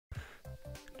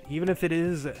Even if it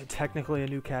is technically a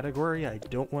new category, I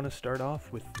don't want to start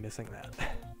off with missing that.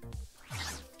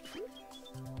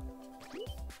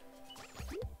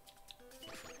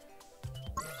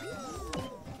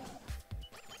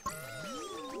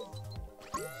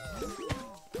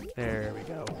 There we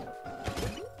go.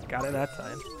 Got it that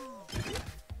time.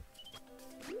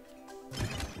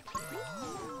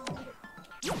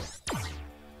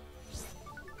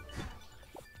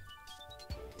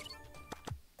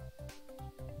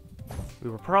 We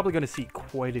were probably going to see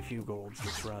quite a few golds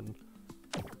this run,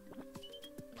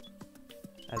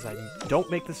 as I don't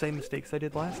make the same mistakes I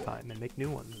did last time and make new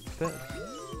ones instead.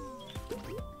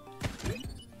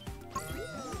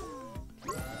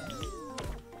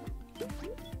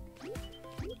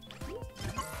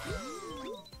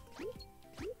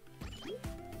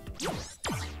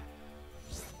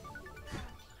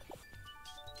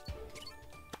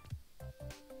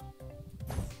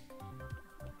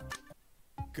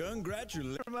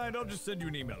 Congratulations. Never mind, I'll just send you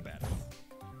an email back.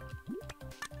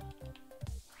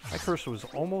 My cursor was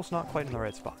almost not quite in the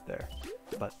right spot there,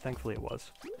 but thankfully it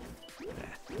was.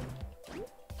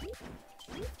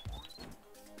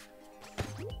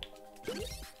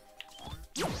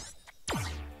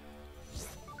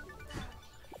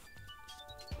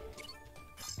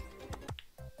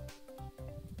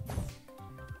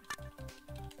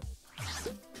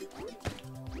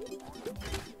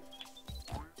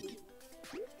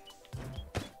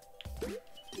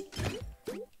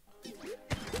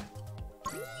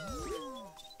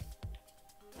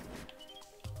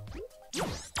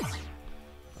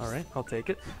 Alright, I'll take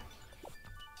it.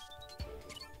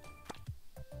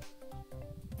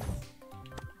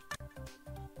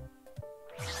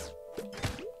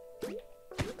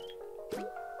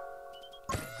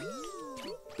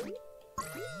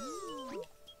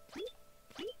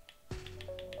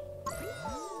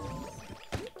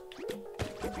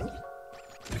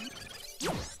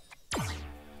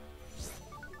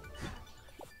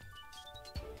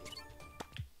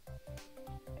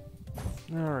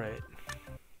 Alright.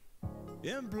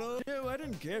 Implode? No, I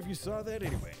didn't care if you saw that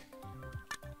anyway.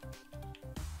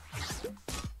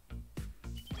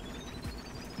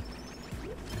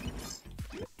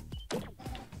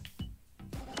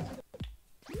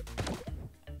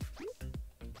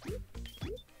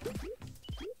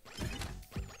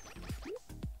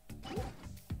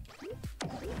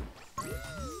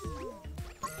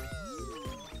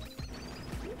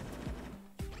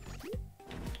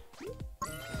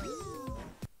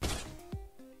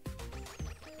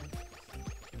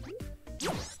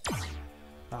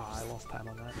 Ah, I lost time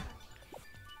on that.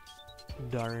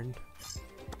 Darn.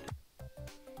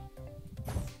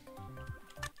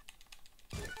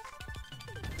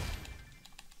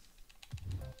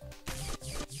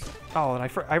 Oh, and I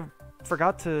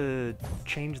forgot to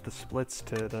change the splits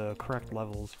to the correct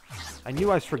levels. I knew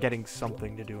I was forgetting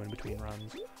something to do in between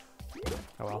runs.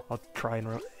 Oh well, I'll try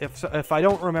and if I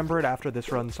don't remember it after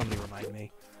this run, somebody remind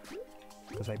me,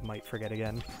 because I might forget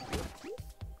again.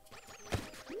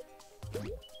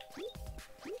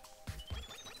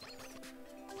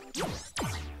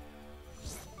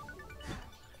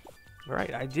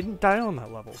 Alright, I didn't die on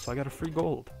that level, so I got a free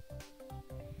gold.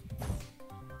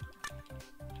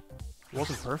 It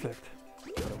wasn't perfect,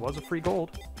 but it was a free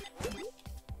gold.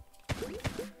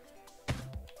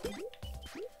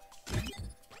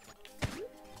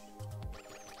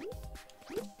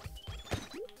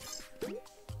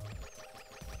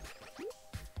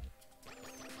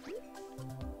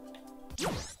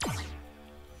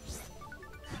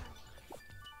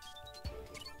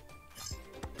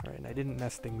 Alright, and I didn't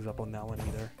mess things up on that one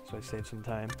either, so I saved some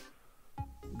time.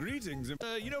 Greetings.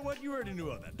 You know what? You already knew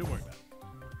all that. Don't worry about it.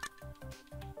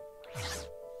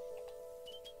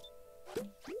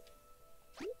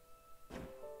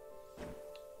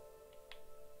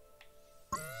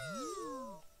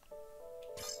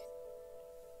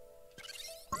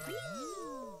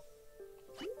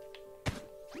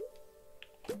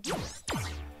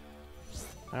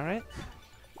 Alright,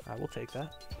 I will take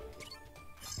that.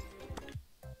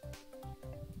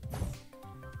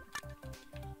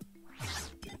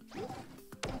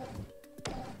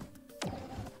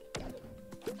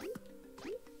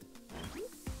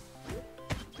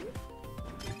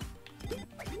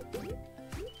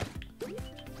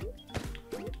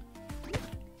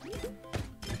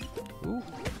 Ooh,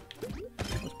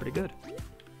 that was pretty good.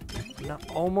 Not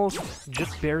almost,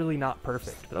 just barely not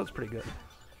perfect, but that was pretty good.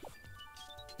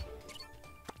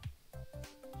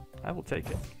 I will take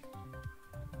it.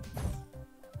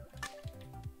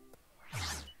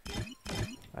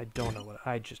 I don't know what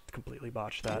I just completely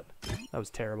botched that. That was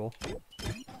terrible.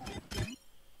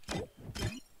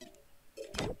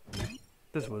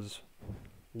 This was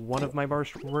one of my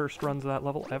worst runs of that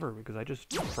level ever because I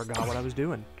just forgot what I was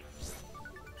doing.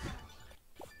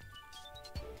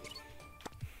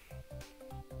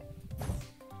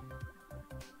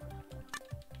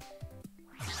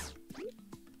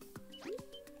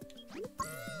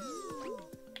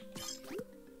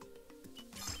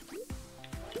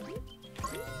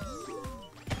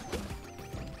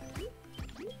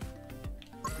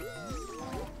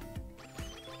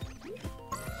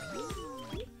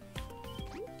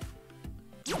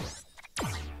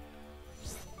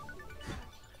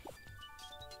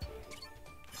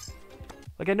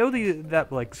 Like, I know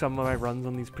that like some of my runs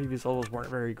on these previous levels weren't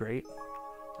very great,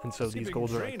 and so these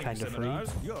golds are like, kind of free.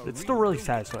 It's still really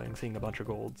satisfying seeing a bunch of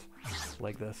golds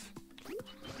like this.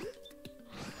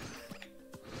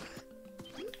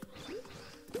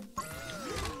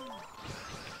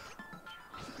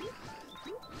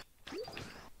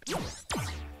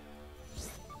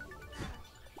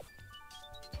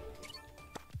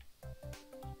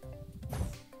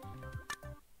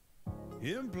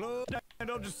 Implode, and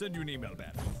I'll just send you an email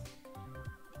back.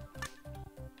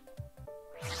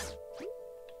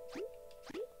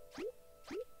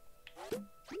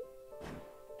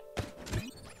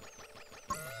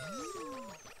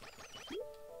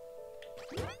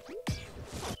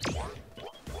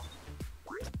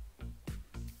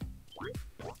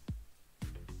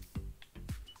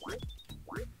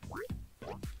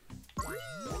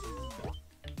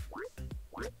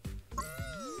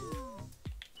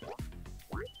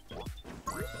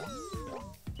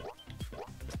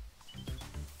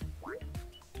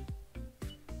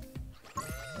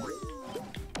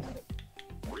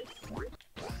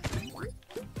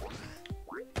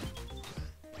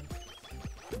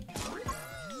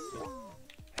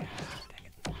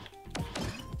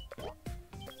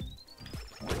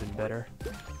 Better.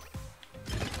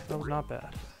 That was not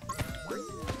bad.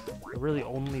 I really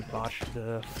only botched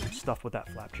the stuff with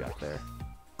that flapjack there.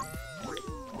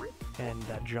 And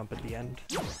that jump at the end.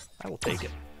 I will take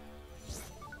it.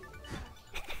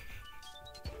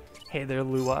 Hey there,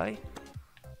 Luai.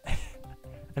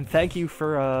 And thank you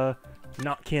for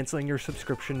not canceling your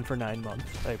subscription for 9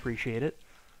 months. I appreciate it.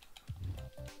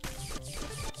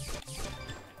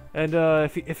 And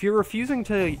if you're refusing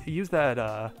to use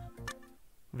that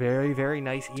very, very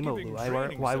nice emo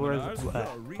Luai, why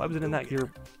was it in that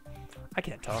I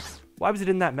can't talk. Why was it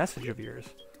in that message of yours?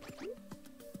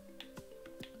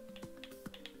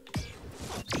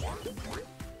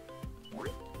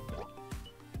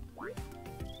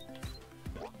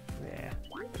 Yeah,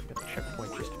 gotta get the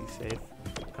checkpoint just to be safe.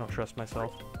 I don't trust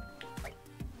myself.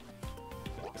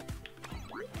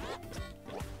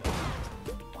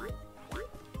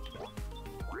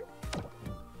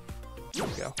 There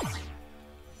we go.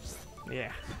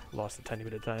 Yeah, lost a tiny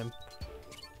bit of time.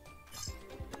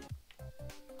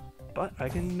 But I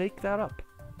can make that up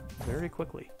very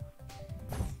quickly.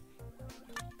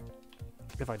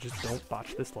 If I just don't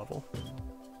botch this level.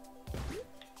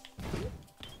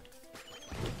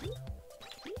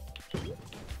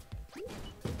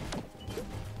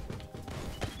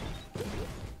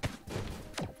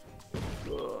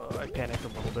 I panicked a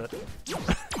little bit.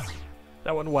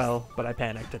 That went well, but I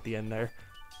panicked at the end there.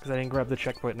 Because I didn't grab the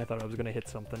checkpoint and I thought I was going to hit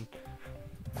something.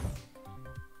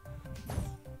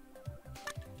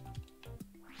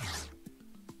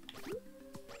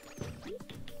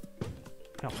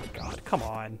 Oh my god, come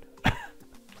on.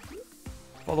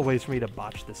 All the ways for me to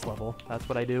botch this level. That's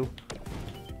what I do.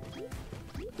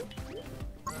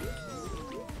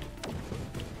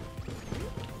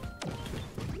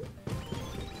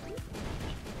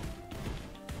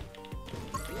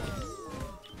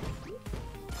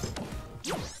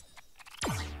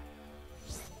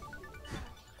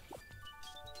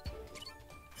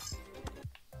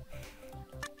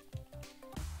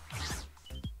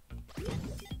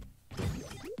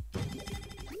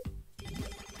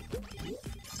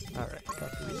 Alright, got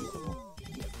through this level.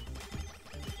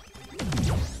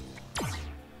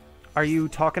 Are you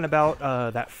talking about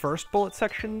that first bullet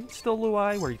section still,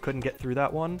 Luai, where you couldn't get through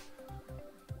that one?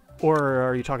 Or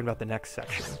are you talking about the next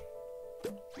section?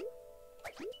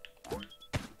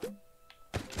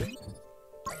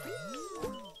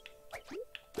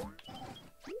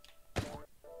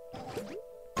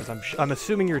 Because I'm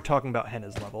assuming you're talking about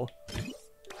Henna's level.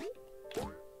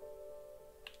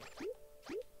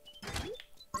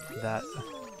 That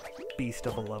beast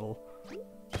of a level.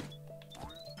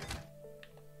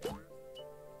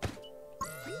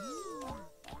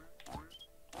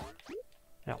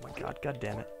 Oh my god, god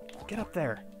damn it. Get up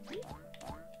there.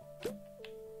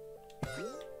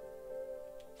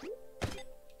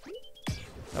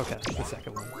 Okay, the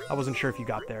second one. I wasn't sure if you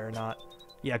got there or not.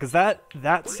 Yeah, because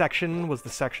that section was the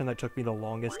section that took me the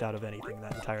longest out of anything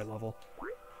that entire level.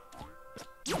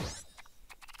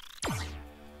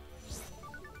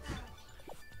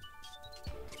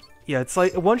 Yeah, it's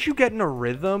like, once you get in a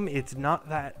rhythm, it's not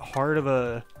that hard of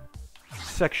a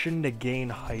section to gain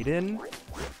height in.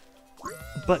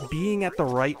 But being at the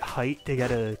right height to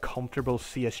get a comfortable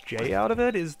CSJ out of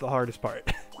it is the hardest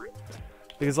part.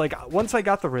 Because, like, once I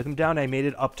got the rhythm down, I made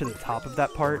it up to the top of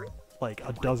that part, like,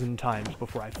 a dozen times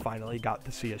before I finally got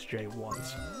the CSJ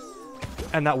once.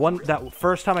 And that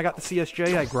first time I got the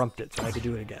CSJ, I grumped it, so I had to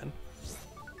do it again.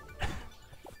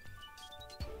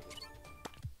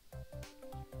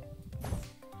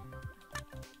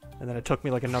 And then it took me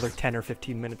like another 10 or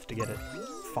 15 minutes to get it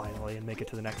finally and make it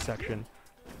to the next section.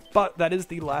 But that is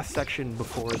the last section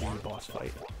before the boss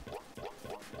fight,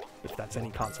 if that's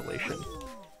any consolation.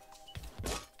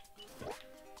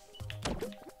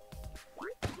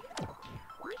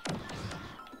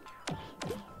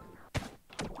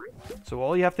 So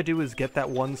all you have to do is get that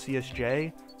one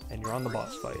CSJ, and you're on the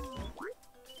boss fight.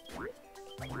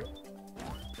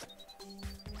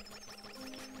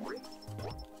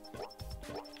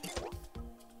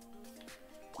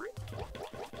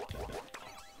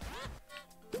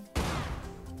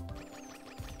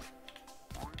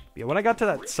 Yeah, when I got to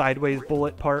that sideways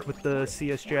bullet part with the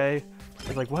CSJ, I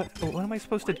was like, what am I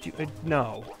supposed to do?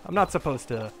 No, I'm not supposed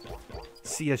to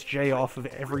CSJ off of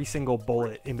every single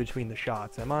bullet in between the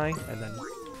shots, am I? And then,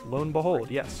 lo and behold,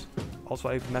 yes. Also,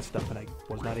 I messed up and I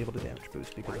was not able to damage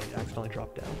boost because I accidentally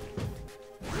dropped down.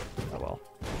 Oh well.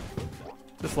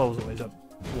 This level's always up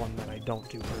one that I don't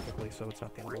do perfectly, so it's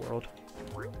not the end of the world.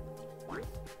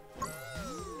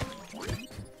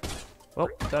 Well,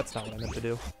 that's not what I meant to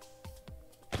do.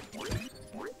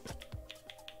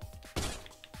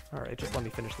 Alright, just let me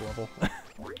finish the level.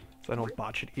 So I don't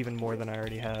botch it even more than I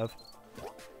already have.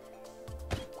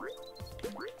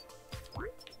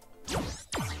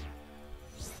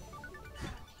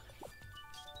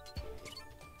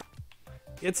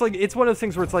 It's like, it's one of those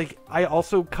things where it's like, I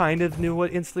also kind of knew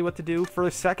instantly what to do. For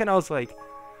a second, I was like,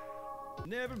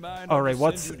 never mind. alright,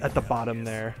 what's at the bottom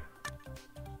there?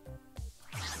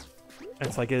 And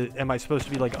it's like, am I supposed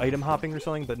to be like item hopping or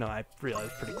something? But no, I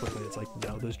realized pretty quickly it's like,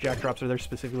 no, those jack drops are there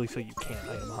specifically so you can't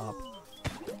item hop.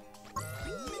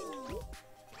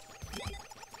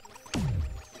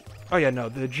 Oh yeah, no,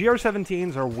 the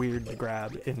GR17s are weird to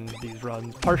grab in these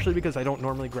runs, partially because I don't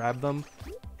normally grab them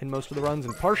in most of the runs,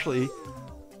 and partially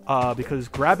because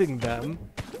grabbing them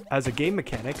as a game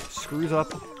mechanic screws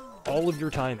up all of your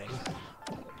timing.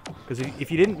 Because if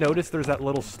you didn't notice, there's that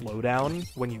little slowdown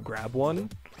when you grab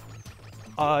one.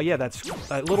 Yeah, that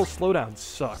little slowdown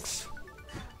sucks.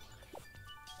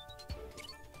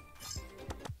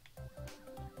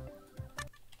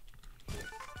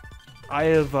 I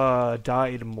have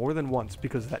died more than once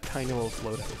because of that tiny little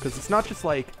slowdown. Because it's not just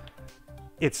like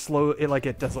it's slow.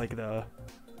 It does like the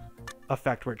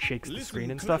effect where it shakes the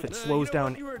screen and stuff. It slows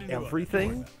down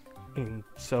everything. And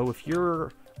so if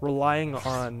you're relying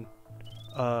on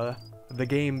the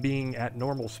game being at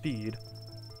normal speed,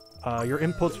 your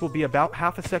inputs will be about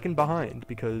half a second behind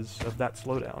because of that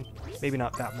slowdown. Maybe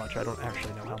not that much, I don't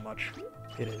actually know how much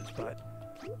it is, but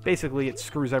basically it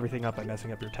screws everything up by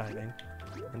messing up your timing.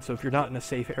 And so if you're not in a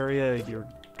safe area, you're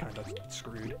kind of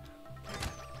screwed.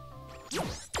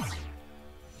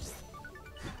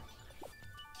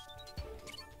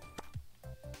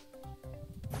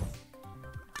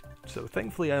 So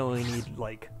thankfully I only need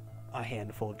like a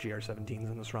handful of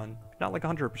GR17s in this run. Not like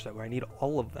 100% where I need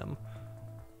all of them.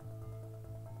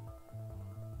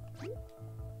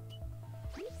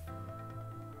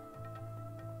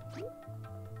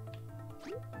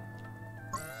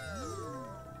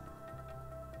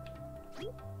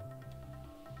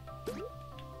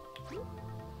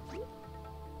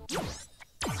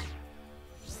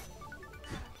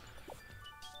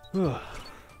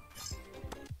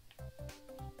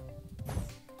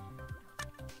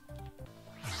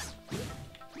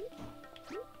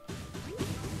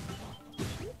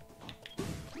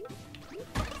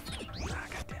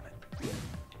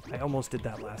 I almost did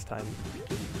that last time,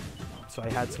 so I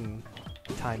had some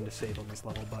time to save on this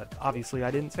level, but obviously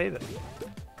I didn't save it,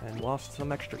 and lost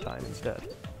some extra time instead.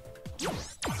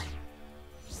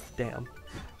 Damn.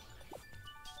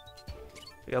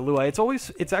 Yeah, Lua,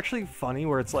 it's actually funny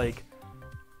where it's like,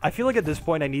 I feel like at this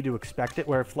point I need to expect it,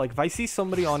 where if I see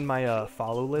somebody on my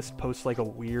follow list post like a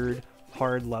weird,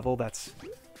 hard level that's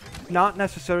not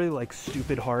necessarily like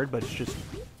stupid hard, but it's just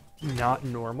not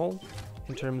normal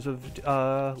in terms of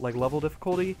like level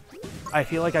difficulty, I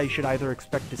feel like I should either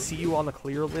expect to see you on the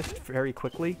clear list very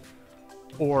quickly,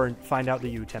 or find out that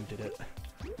you attempted it.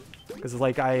 Because,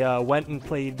 like, I went and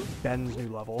played Ben's new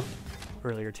level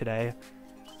earlier today.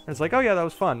 And it's like, oh yeah, that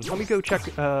was fun. Let me go check,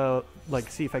 like,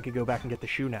 see if I could go back and get the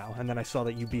shoe now. And then I saw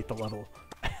that you beat the level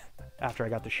after I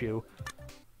got the shoe.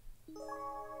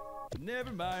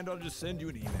 Never mind, I'll just send you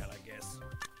an email, I guess.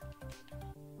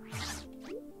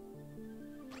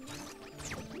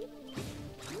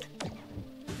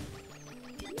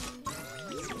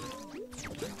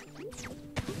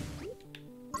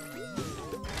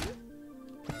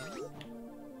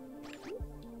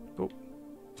 Oh.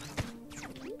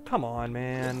 Come on,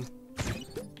 man.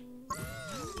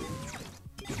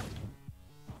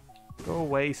 Go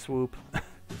away, Swoop.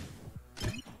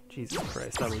 Jesus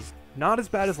Christ, that was not as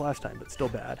bad as last time, but still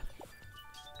bad.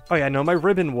 Oh yeah, no, my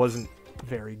ribbon wasn't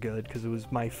very good, because it was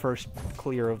my first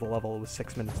clear of the level. It was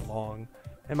 6 minutes long.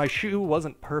 And my shoe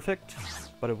wasn't perfect,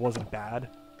 but it wasn't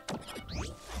bad.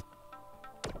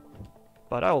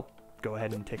 But I'll go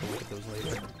ahead and take a look at those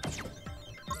later.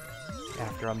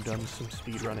 After I'm done some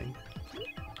speedrunning.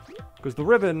 Because the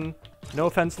ribbon, no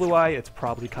offense, Luai, it's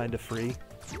probably kind of free.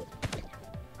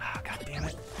 Ah, god damn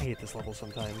it. I hate this level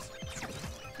sometimes.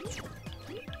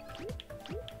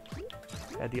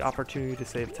 I had the opportunity to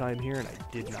save time here, and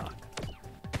I did not.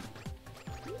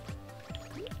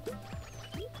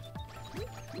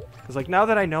 Because, like, now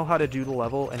that I know how to do the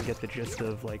level and get the gist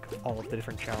of, like, all of the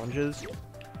different challenges...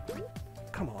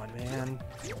 Come on, man.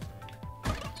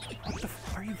 What the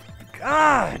f- are you...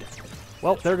 God!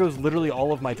 Well, there goes literally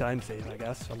all of my time save, I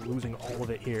guess. I'm losing all of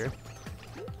it here.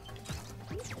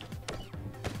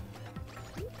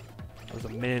 I was a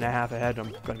minute and a half ahead.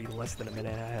 I'm going to be less than a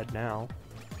minute ahead now.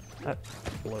 That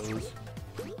blows.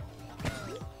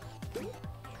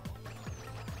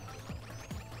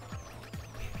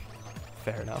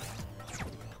 Fair enough.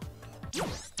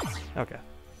 Okay.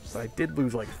 So I did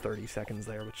lose like 30 seconds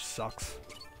there, which sucks.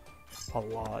 A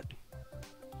lot.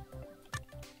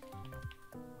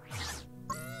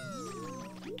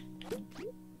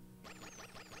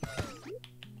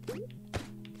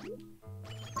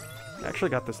 I actually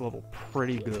got this level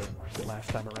pretty good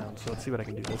last time around, so let's see what I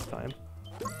can do this time.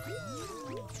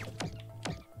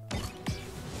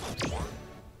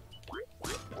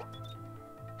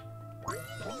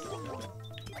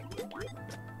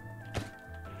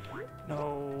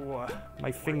 No,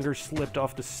 my finger slipped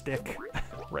off the stick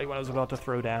right when I was about to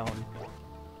throw down.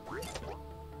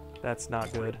 That's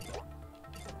not good.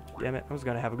 Damn it, I was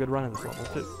gonna have a good run in this level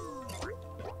too.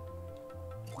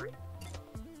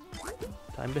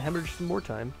 Time to hemorrhage some more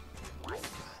time.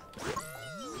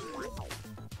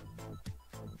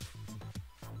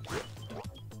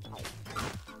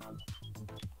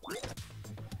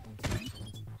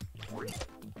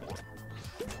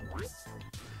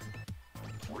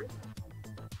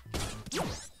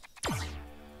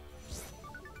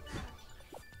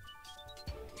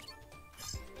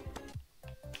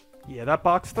 Yeah, that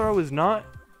box throw is not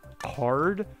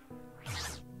hard,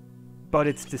 but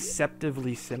it's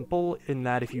deceptively simple in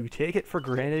that if you take it for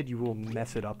granted, you will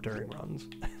mess it up during runs.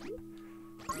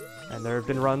 And there have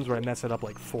been runs where I mess it up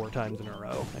like 4 times in a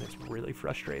row, and it's really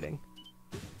frustrating.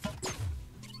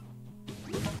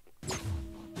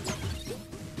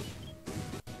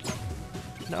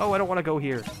 No, I don't want to go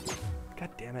here. God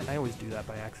damn it, I always do that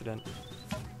by accident.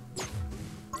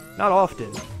 Not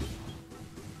often,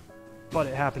 but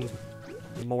it happens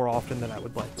more often than I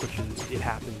would like, which is, it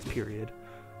happens, period.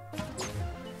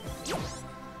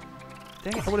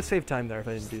 Dang it, I would have saved time there if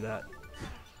I didn't do that.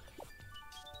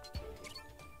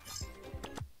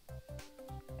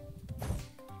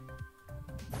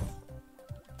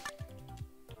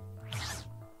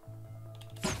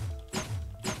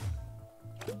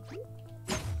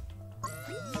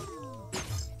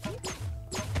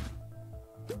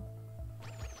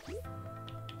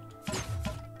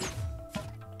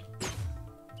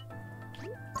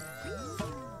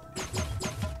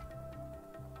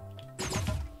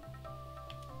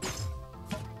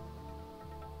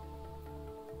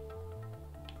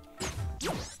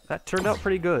 That turned out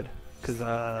pretty good, because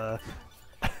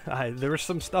there was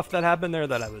some stuff that happened there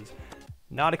that I was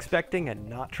not expecting and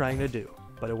not trying to do,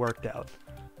 but it worked out.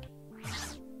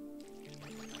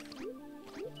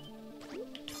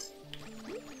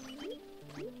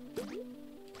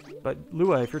 But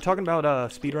Lua, if you're talking about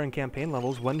speedrun campaign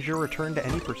levels, when's your return to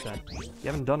any %? You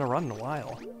haven't done a run in a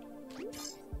while.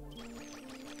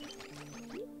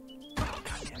 Oh, God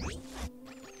damn it.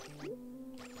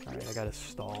 Alright, I gotta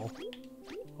stall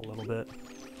a little bit.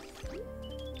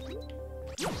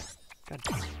 God,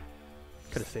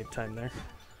 could have saved time there.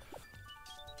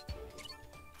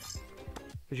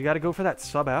 Because you got to go for that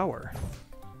sub-hour.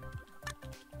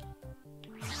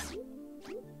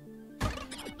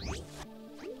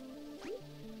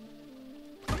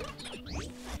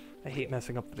 hate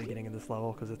messing up the beginning of this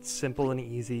level because it's simple and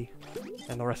easy,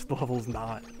 and the rest of the level's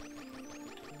not.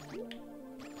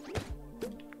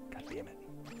 God damn it.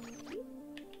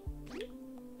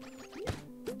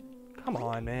 Come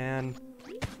on, man.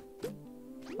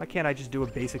 Why can't I just do a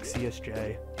basic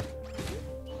CSJ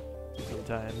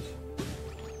sometimes?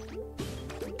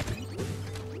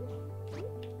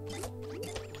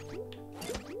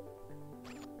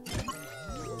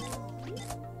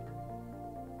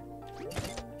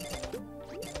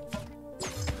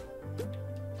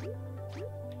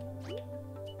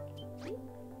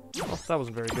 Well, that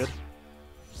wasn't very good.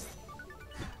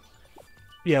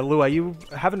 Yeah, Lua, you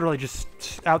haven't really just,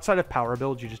 outside of power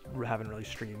builds, you just haven't really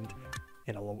streamed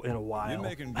in a while. You're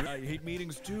making I hate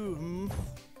meetings too, hmm?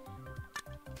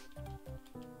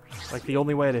 Like, the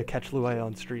only way to catch Lua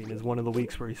on stream is one of the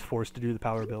weeks where he's forced to do the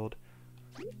power build.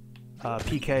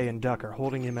 PK and Duck are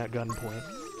holding him at gunpoint,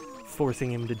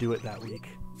 forcing him to do it that week.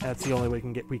 That's the only way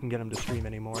we can get him to stream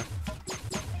anymore.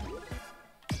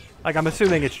 Like, I'm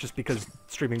assuming it's just because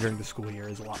streaming during the school year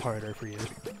is a lot harder for you.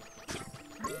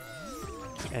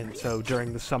 And so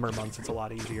during the summer months, it's a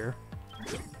lot easier.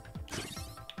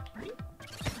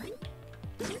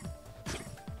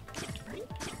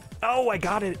 Oh, I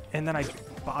got it! And then I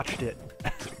botched it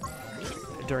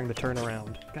during the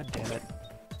turnaround. God damn it.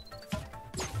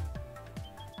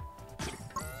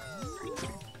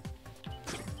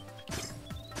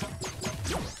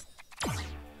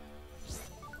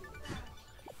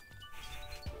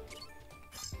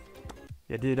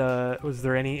 Yeah, was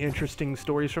there any interesting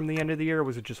stories from the end of the year, or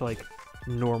was it just like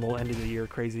normal end of the year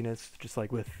craziness, just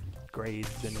like with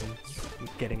grades and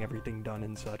getting everything done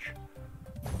and such?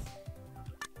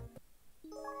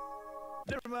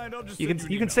 Never mind, I'll just You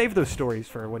can save those stories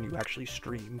for when you actually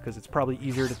stream, because it's probably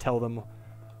easier to tell them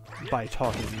by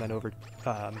talking than over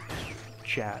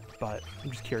chat, but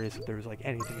I'm just curious if there was like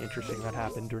anything interesting that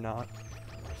happened or not.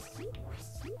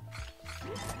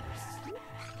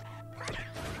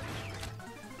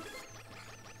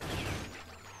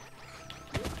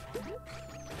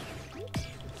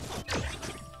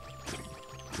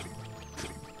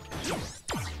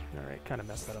 Alright, kind of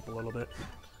messed that up a little bit.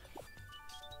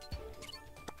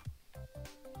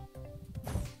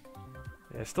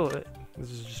 Yeah, still,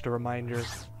 this is just a reminder,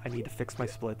 I need to fix my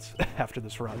splits after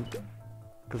this run,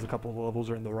 because a couple of levels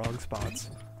are in the wrong spots.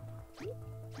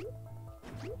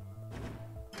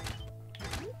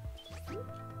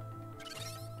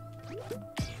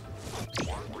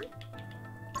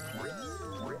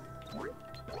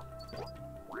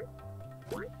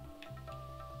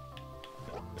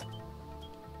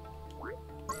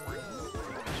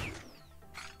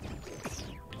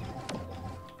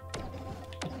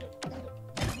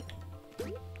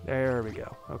 There we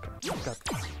go. Okay. Got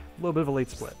a little bit of a late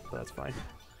split, but that's fine.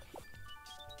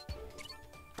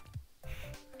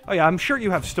 Oh yeah, I'm sure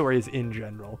you have stories in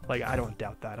general. Like, I don't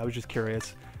doubt that. I was just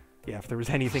curious, yeah, if there was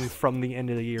anything from the end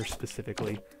of the year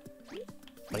specifically.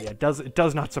 But yeah, it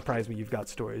does not surprise me you've got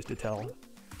stories to tell.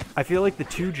 I feel like the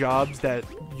two jobs that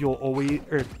you'll always,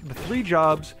 or the three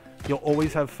jobs you'll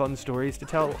always have fun stories to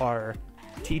tell are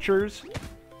teachers,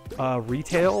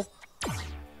 retail,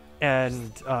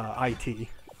 and IT.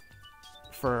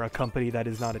 For a company that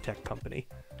is not a tech company.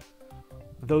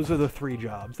 Those are the three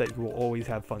jobs that you will always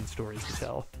have fun stories to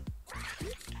tell.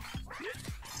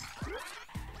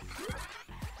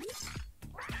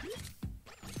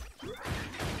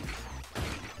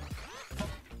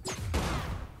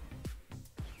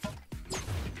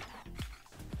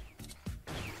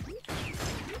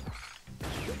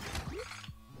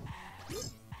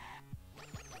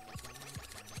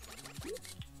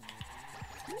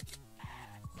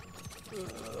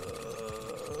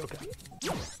 Okay.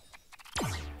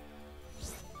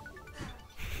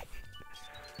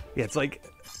 Yeah, it's like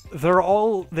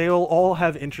they'll all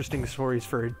have interesting stories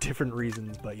for different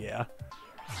reasons, but yeah.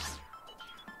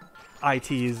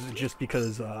 IT is just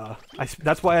because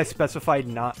that's why I specified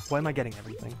not. Why am I getting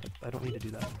everything? I don't need to do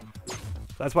that.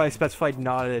 That's why I specified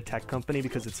not at a tech company,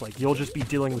 because it's like you'll just be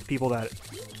dealing with people that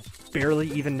barely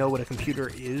even know what a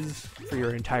computer is for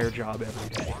your entire job every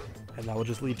day. And that will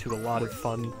just lead to a lot of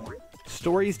fun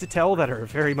stories to tell that are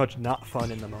very much not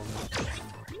fun in the moment.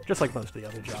 Just like most of the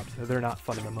other jobs. They're not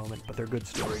fun in the moment, but they're good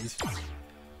stories.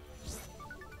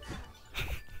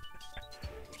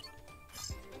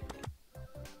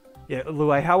 Yeah,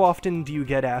 Luai, how often do you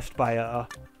get asked by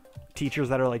teachers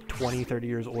that are like 20, 30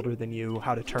 years older than you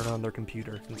how to turn on their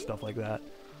computer and stuff like that?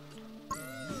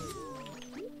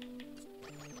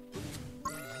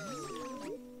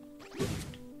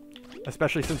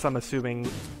 Especially since I'm assuming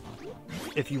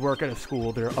if you work at a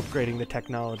school, they're upgrading the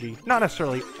technology. Not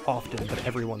necessarily often, but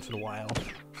every once in a while.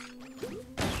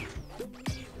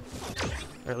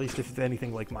 Or at least if it's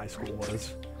anything like my school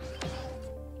was.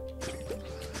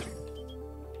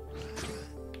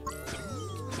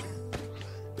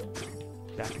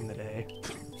 Back in the day.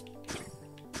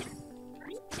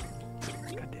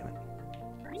 God damn it.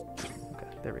 Okay,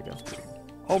 there we go.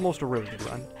 Almost a really good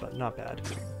run, but not bad.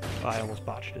 I almost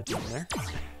botched it in there.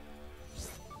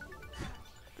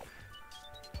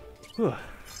 Whew.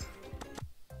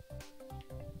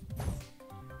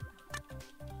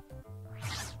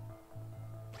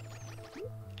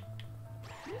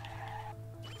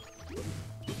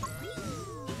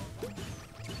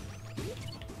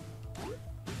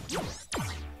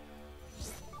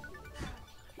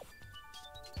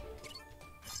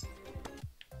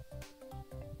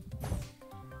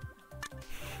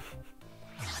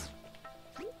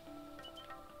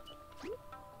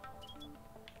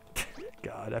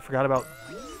 God, I forgot about,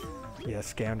 yeah,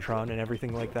 Scantron and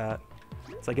everything like that.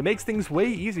 It's like, it makes things way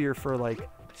easier for, like,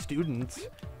 students,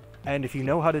 and if you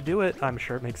know how to do it, I'm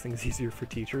sure it makes things easier for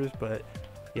teachers, but,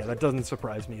 yeah, that doesn't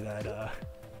surprise me that,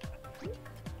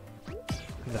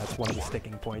 that's one of the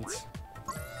sticking points.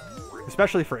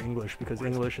 Especially for English, because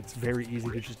English, it's very easy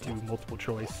to just do multiple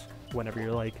choice whenever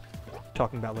you're, like,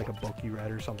 talking about, like, a book you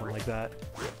read or something like that.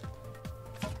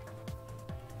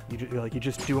 You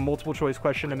just do a multiple choice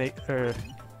question to make, to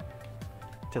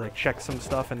like check some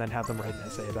stuff and then have them write an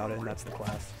essay about it, and that's the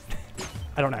class.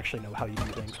 I don't actually know how you do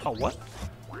things. Oh, what?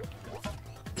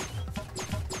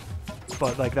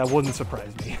 But like that wouldn't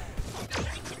surprise me.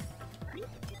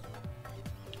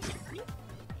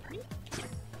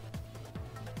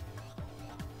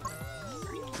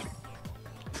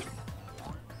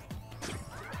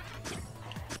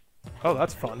 Oh,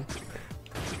 that's fun.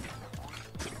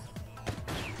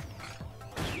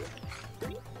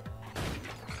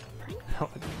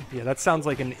 Yeah, that sounds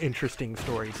like an interesting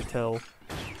story to tell,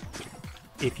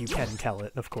 if you can tell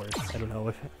it, of course. I don't know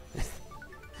if...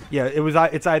 Yeah,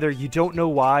 it's either you don't know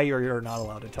why or you're not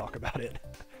allowed to talk about it.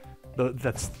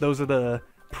 That's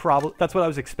what I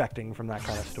was expecting from that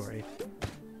kind of story.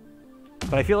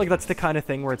 But I feel like that's the kind of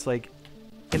thing where it's like,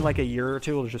 in like a year or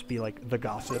two, it'll just be like the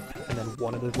gossip, and then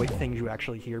one of the things you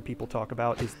actually hear people talk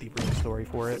about is the real story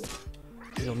for it.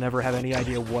 You'll never have any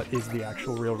idea what is the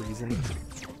actual real reason.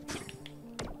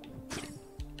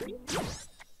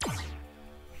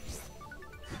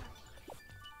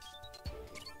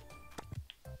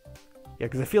 Yeah,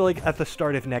 because I feel like at the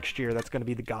start of next year, that's going to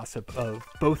be the gossip of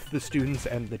both the students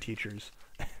and the teachers.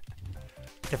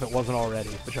 If it wasn't already,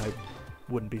 which I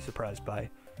wouldn't be surprised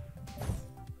by.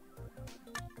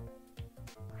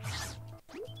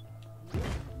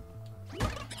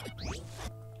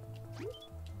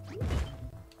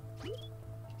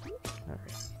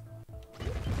 Alright.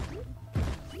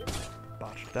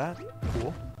 Botched that.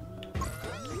 Cool.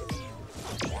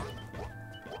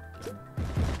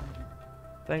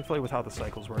 Thankfully, with how the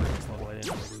cycles work in this level, I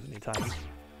didn't lose any time.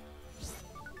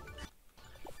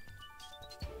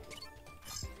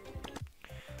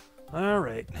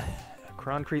 Alright.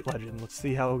 Concrete Legend. Let's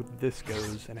see how this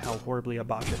goes and how horribly I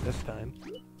botch it this time.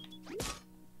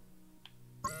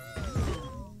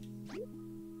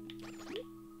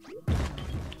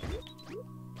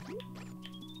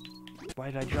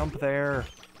 Why did I jump there?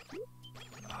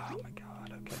 Oh my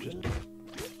god. Okay, just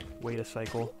wait a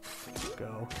cycle.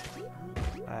 Go.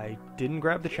 I didn't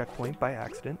grab the checkpoint by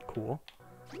accident. Cool.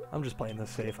 I'm just playing this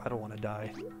safe. I don't want to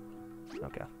die.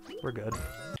 Okay, we're good.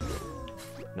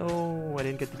 No, I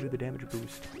didn't get to do the damage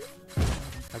boost.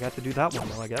 I got to do that one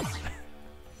though, I guess.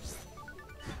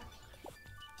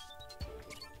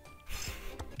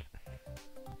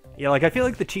 Yeah, like I feel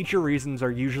like the teacher reasons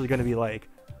are usually going to be like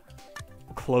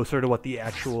closer to what the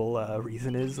actual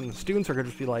reason is, and the students are going to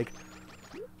just be like,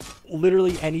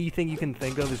 literally anything you can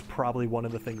think of is probably one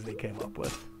of the things they came up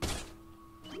with.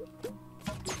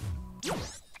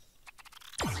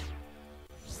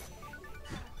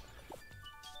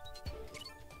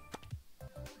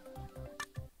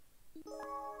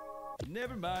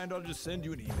 Never mind, I'll just send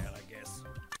you an email, I guess.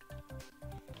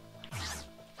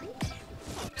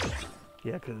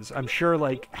 Yeah, because I'm sure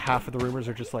like half of the rumors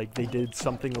are just like they did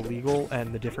something illegal,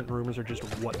 and the different rumors are just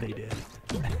what they did.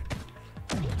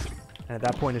 And at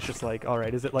that point, it's just like, all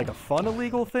right, is it like a fun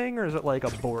illegal thing, or is it like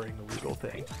a boring illegal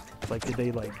thing? It's like, did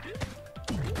they like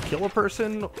kill a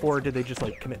person, or did they just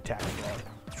like commit tax fraud?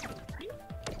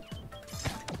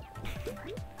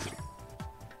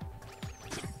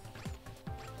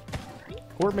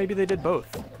 Or maybe they did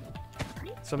both.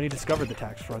 Somebody discovered the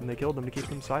tax fraud and they killed them to keep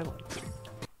them silent.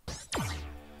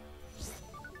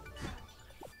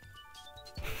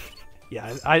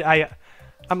 Yeah,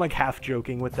 I'm like half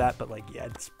joking with that, but like, yeah,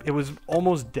 it was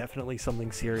almost definitely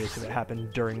something serious if it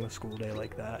happened during the school day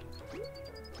like that.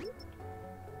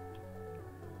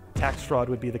 Tax fraud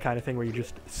would be the kind of thing where you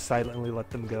just silently let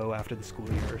them go after the school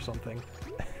year or something.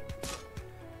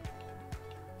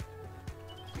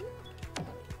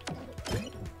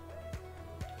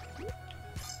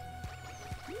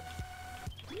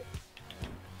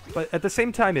 But at the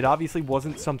same time, it obviously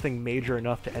wasn't something major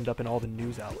enough to end up in all the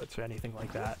news outlets or anything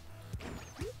like that.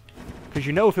 Because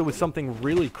you know, if it was something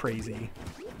really crazy,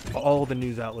 all the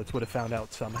news outlets would have found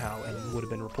out somehow and would have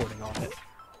been reporting on it.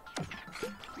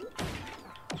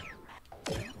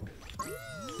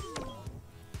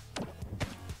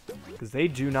 Because they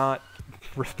do not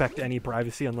respect any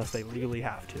privacy unless they legally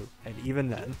have to. And even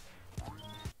then...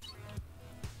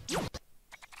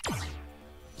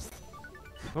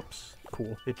 Oops.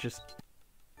 Cool. It just...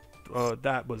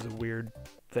 that was a weird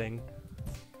thing.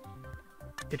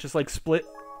 It just, like, split...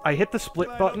 I hit the split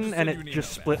button, and it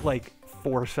just split, like,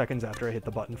 4 seconds after I hit the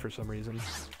button for some reason.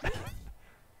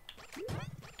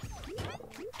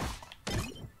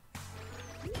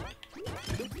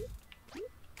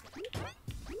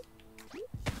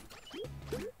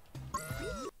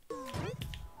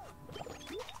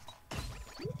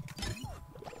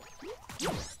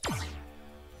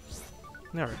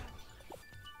 Alright.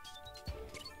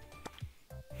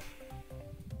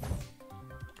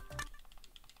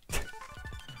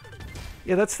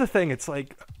 Yeah, that's the thing. It's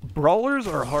like, brawlers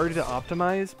are hard to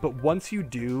optimize, but once you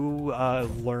do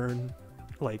learn,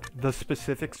 like, the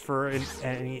specifics for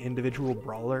any individual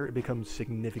brawler, it becomes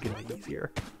significantly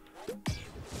easier.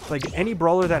 Like, any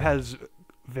brawler that has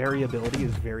variability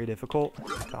is very difficult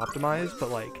to optimize, but,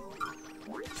 like,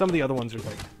 some of the other ones are,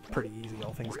 like, pretty easy,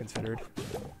 all things considered.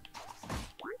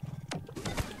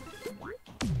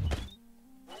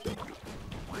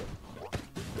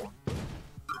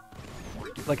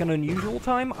 Like, an unusual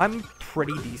time, I'm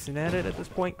pretty decent at it at this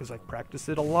point, because I practice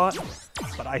it a lot,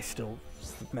 but I still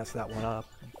mess that one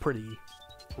up pretty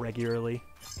regularly.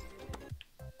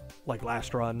 Like,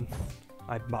 last run,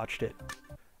 I botched it.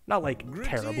 Not, like,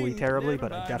 terribly,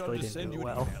 but I definitely didn't do it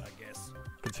well,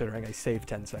 considering I saved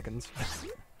 10 seconds.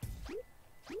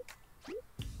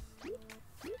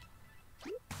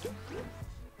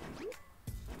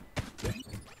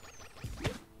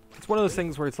 It's one of those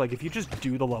things where it's like, if you just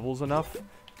do the levels enough,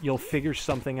 you'll figure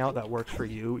something out that works for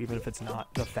you, even if it's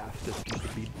not the fastest you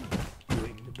could be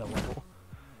doing the level.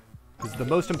 Because the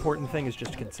most important thing is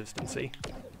just consistency.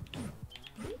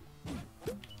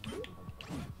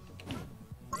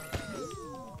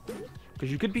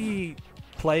 Because you could be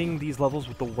playing these levels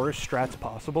with the worst strats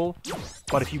possible,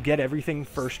 but if you get everything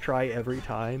first try every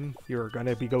time, you're going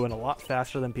to be going a lot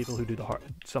faster than people who do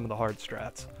some of the hard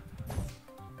strats.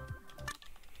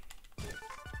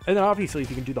 And then obviously, if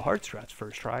you can do the hard strats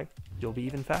first try, you'll be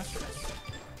even faster.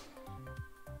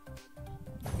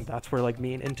 And that's where, like,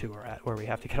 me and Into are at, where we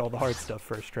have to get all the hard stuff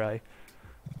first try.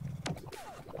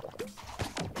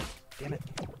 Damn it.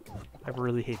 I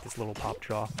really hate this little pop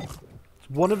jaw. It's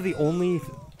one of the only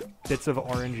bits of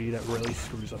RNG that really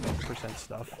screws up 100%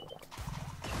 stuff.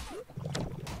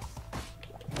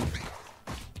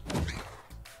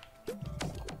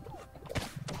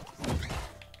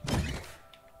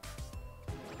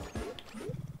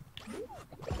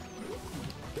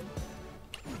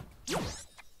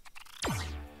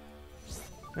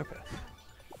 Okay.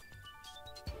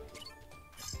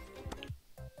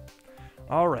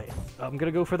 Alright, I'm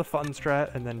gonna go for the fun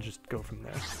strat and then just go from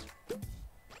there.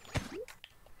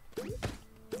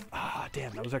 Ah,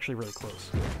 damn, that was actually really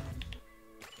close.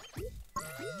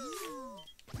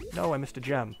 No, I missed a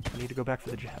gem. I need to go back for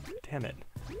the gem. Damn it.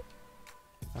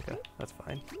 Okay, that's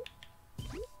fine.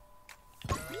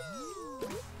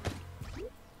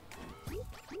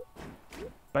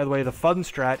 By the way, the fun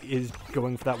strat is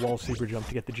going for that wall super jump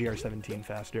to get the GR17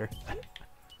 faster.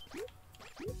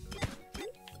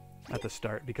 At the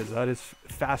start, because that is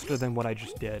faster than what I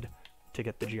just did to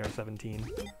get the GR17.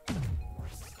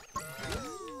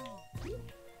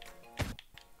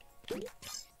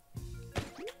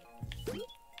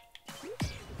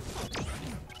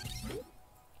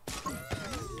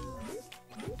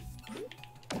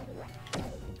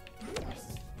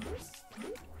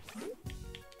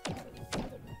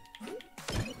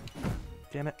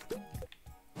 Damn it.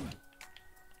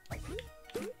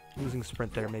 Losing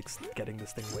sprint there makes getting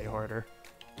this thing way harder.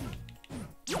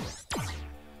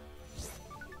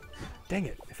 Dang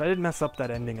it. If I didn't mess up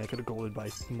that ending, I could have golded by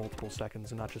multiple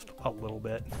seconds and not just a little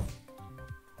bit.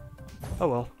 Oh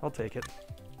well, I'll take it.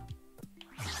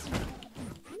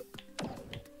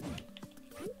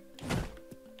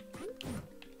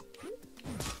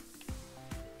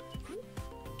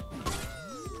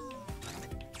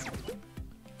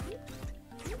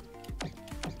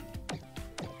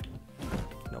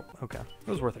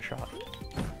 It was worth a shot.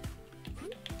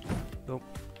 Nope.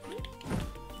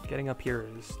 Getting up here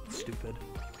is stupid.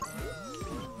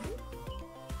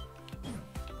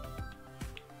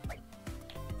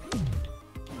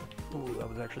 Ooh, that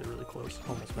was actually really close.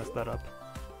 Almost messed that up.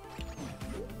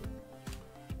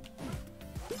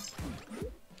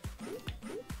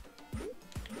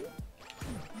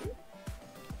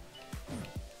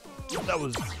 That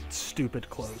was stupid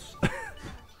close.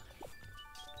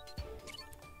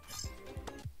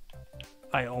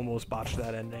 I almost botched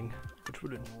that ending, which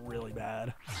would have been really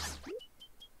bad.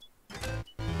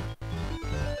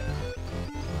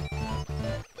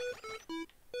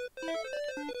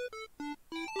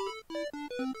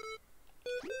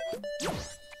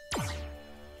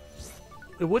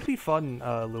 It would be fun,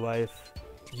 Luai, if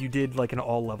you did like an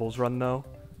all levels run though,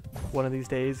 one of these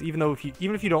days. Even if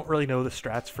you don't really know the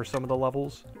strats for some of the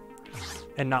levels,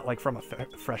 and not like from a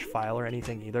fresh file or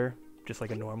anything either, just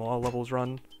like a normal all levels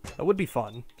run. That would be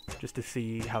fun, just to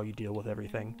see how you deal with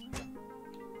everything.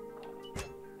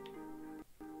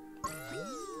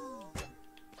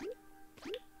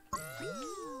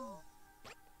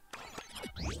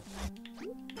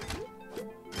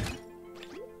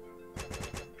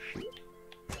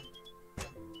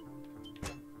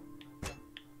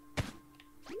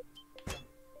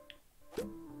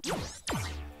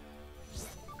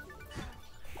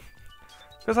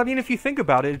 Because, I mean, if you think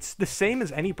about it, it's the same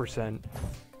as any percent,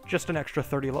 just an extra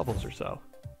 30 levels or so.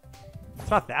 It's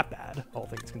not that bad, all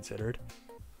things considered.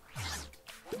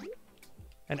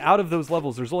 And out of those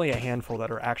levels, there's only a handful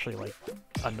that are actually, like,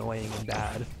 annoying and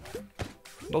bad.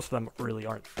 Most of them really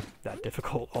aren't that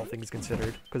difficult, all things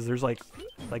considered. Because there's, like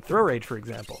Throw Rage, for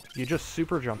example. You just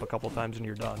super jump a couple times and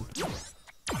you're done.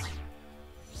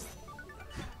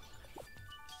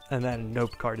 And then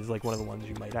Nope Card is like one of the ones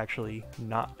you might actually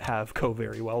not have go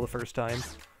very well the first time.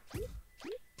 But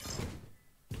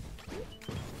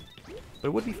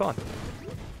it would be fun.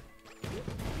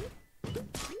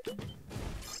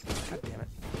 God damn it.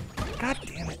 God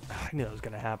damn it. I knew that was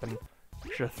going to happen.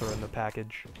 Should have thrown the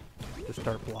package to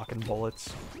start blocking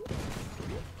bullets.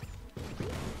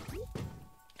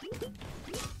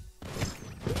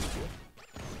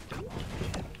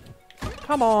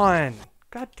 Come on!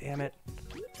 God damn it.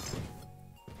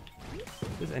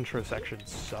 This intro section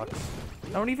sucks. I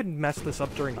don't even mess this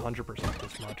up during 100%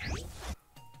 this much.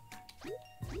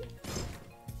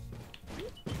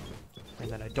 And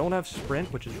then I don't have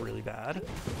sprint, which is really bad.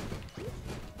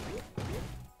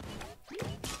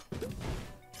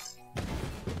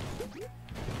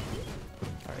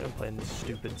 Alright, I'm playing this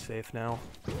stupid safe now.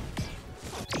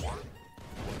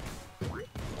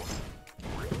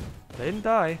 They didn't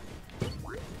die.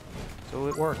 So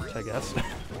it worked, I guess.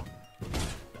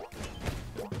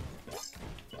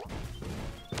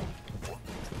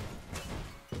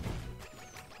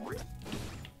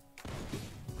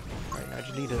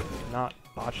 I need to not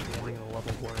botch the ending of the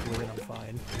level where I'm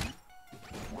fine.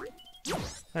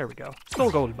 There we go.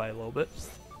 Still golded by a little bit.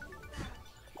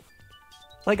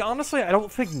 Like, honestly, I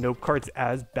don't think Nope Card's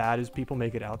as bad as people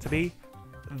make it out to be.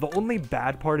 The only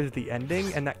bad part is the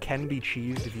ending, and that can be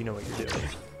cheesed if you know what you're doing.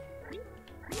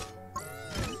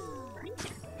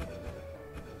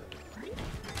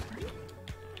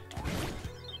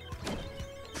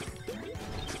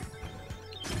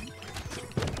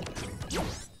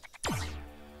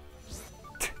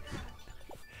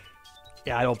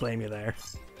 Yeah, I don't blame you there.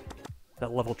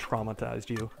 That level traumatized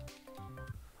you.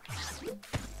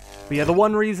 But yeah, the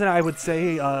one reason I would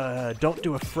say don't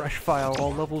do a fresh file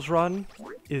all levels run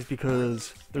is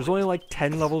because there's only like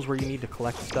 10 levels where you need to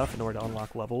collect stuff in order to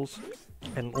unlock levels,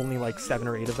 and only like 7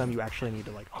 or 8 of them you actually need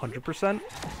to like 100%.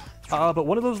 But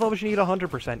one of those levels you need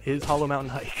 100% is Hollow Mountain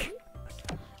Hike.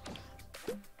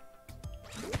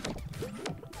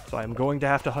 So I'm going to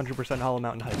have to 100% Hollow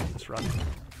Mountain Hike in this run.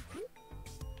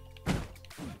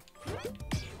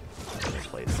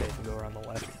 Play it safe and go around the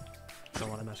left. Don't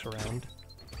want to mess around.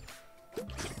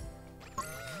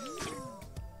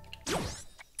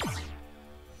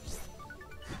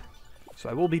 So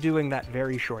I will be doing that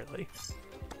very shortly.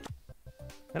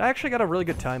 And I actually got a really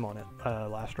good time on it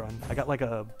last run. I got like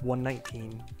a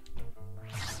 119,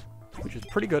 which is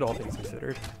pretty good all things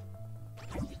considered.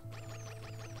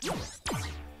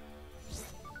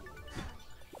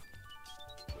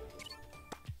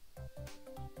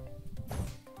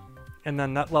 And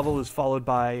then that level is followed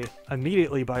by,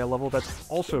 immediately by a level that's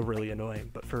also really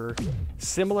annoying, but for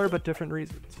similar but different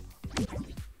reasons.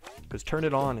 Because Turn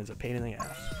It On is a pain in the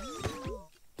ass.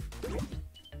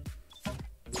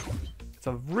 It's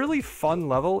a really fun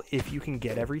level if you can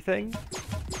get everything,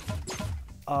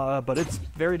 but it's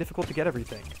very difficult to get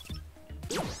everything.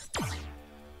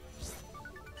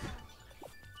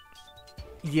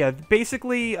 Yeah,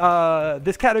 basically,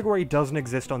 this category doesn't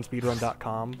exist on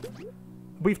speedrun.com.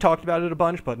 We've talked about it a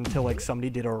bunch, but until, like, somebody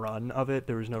did a run of it,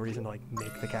 there was no reason to, like,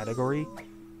 make the category.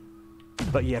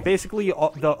 But yeah, basically,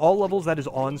 all levels that is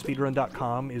on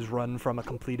speedrun.com is run from a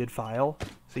completed file,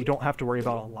 so you don't have to worry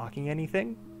about unlocking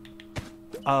anything.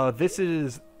 This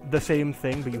is the same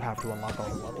thing, but you have to unlock all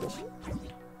the levels.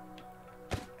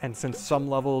 And since some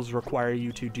levels require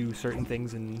you to do certain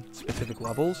things in specific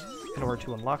levels in order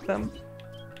to unlock them,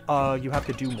 you have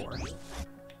to do more.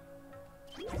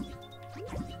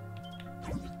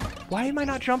 Why am I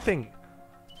not jumping?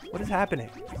 What is happening?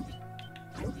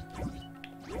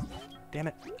 Damn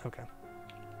it. Okay.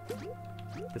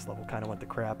 This level kind of went to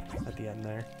crap at the end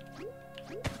there.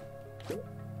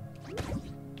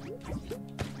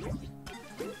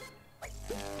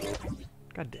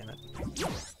 God damn it.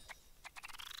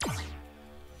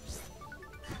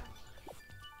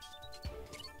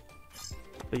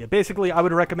 But yeah, basically, I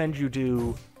would recommend you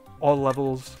do all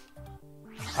levels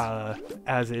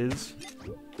as is,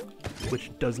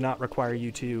 which does not require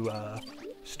you to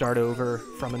start over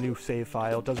from a new save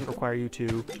file. Doesn't require you to...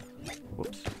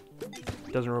 Whoops.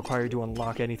 Doesn't require you to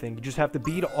unlock anything. You just have to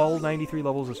beat all 93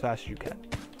 levels as fast as you can.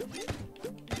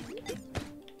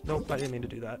 Nope, I didn't mean to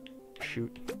do that.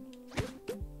 Shoot.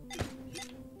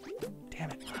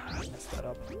 Damn it. I messed that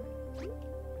up.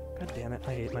 God damn it,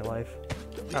 I hate my life.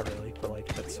 Not really, but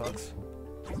like, that sucks.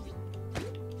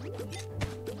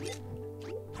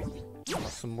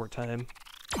 Some more time.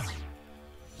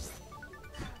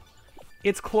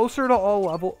 It's closer to all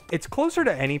level. It's closer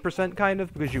to any percent, kind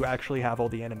of, because you actually have all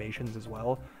the animations as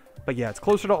well. But yeah, it's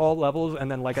closer to all levels,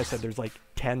 and then, like I said, there's like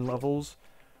 10 levels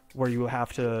where you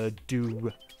have to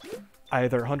do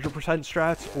either 100%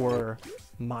 strats or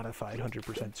modified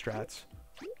 100% strats.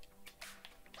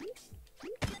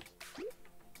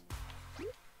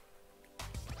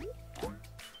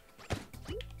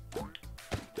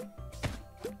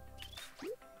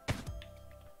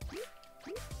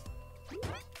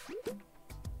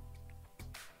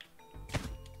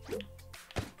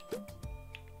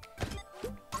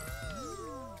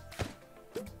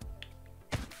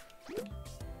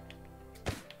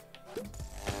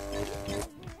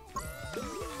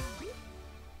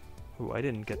 Ooh, I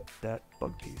didn't get that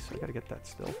bug piece. I gotta get that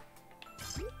still.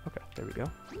 Okay, there we go.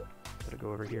 Gotta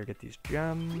go over here, get these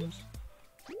gems.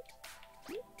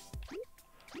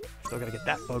 Still gotta get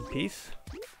that bug piece.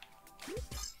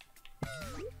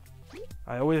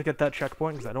 I always get that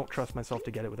checkpoint because I don't trust myself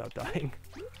to get it without dying.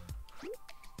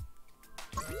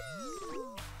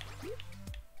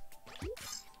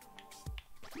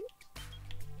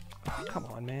 Oh, come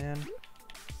on, man.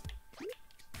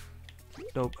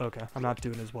 Nope, okay. I'm not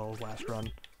doing as well as last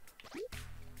run.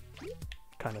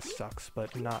 Kind of sucks,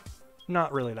 but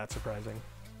not really that surprising.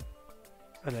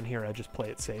 And then here I just play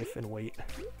it safe and wait.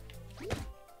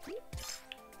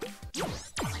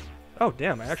 Oh,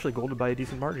 damn, I actually golded by a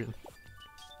decent margin.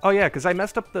 Oh yeah, because I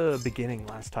messed up the beginning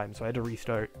last time, so I had to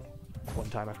restart one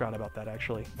time. I forgot about that,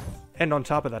 actually. And on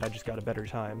top of that, I just got a better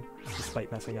time,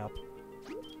 despite messing up.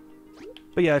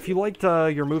 But yeah, if you liked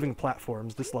your moving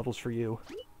platforms, this level's for you.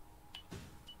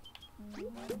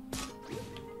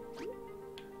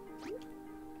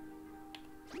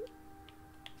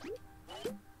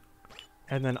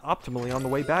 And then optimally, on the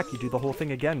way back, you do the whole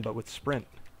thing again, but with sprint.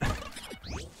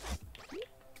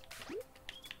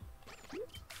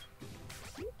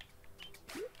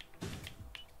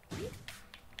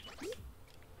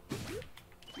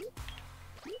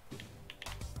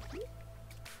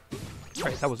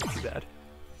 Alright, that wasn't too bad.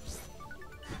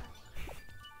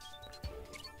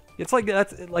 It's like,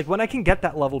 that's like, when I can get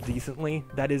that level decently,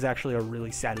 that is actually a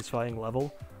really satisfying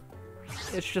level.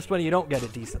 It's just when you don't get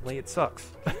it decently, it sucks.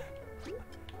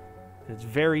 It's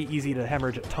very easy to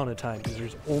hemorrhage a ton of time, because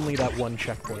there's only that one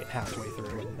checkpoint halfway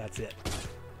through, and that's it.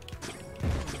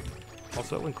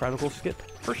 Also, incredible skip,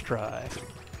 first try.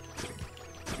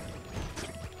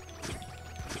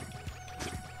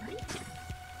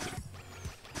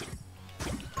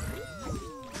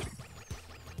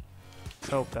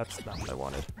 Oh, that's not what I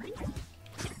wanted.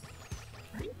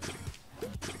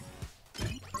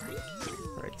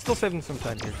 Alright, still saving some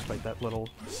time here despite that little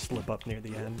slip up near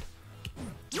the end.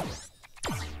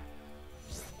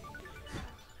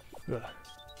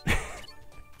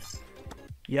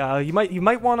 Yeah, you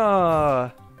might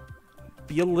wanna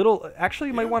be a little. Actually,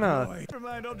 you might wanna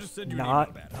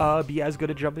not be as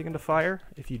good at jumping into fire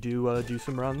if you do do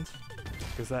some runs,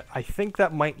 because I think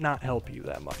that might not help you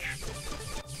that much.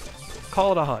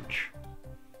 Call it a hunch.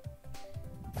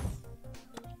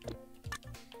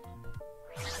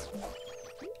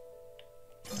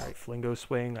 Alright, Flingo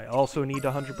swing. I also need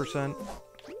 100%.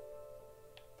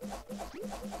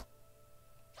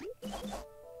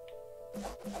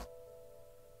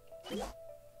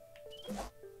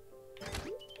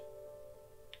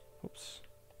 Oops.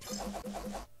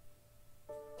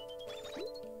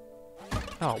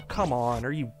 Oh, come on.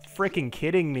 Are you freaking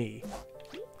kidding me?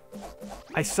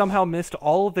 I somehow missed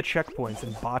all of the checkpoints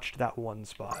and botched that one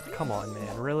spot. Come on,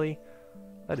 man. Really?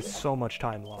 That is so much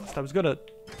time lost. I was gonna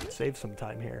save some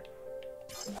time here.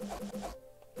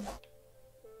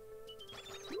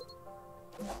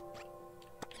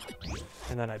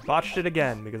 And then I botched it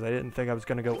again because I didn't think I was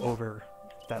gonna go over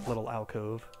that little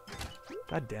alcove.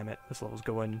 God damn it. This level's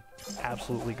going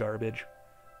absolutely garbage.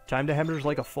 Time to hemorrhage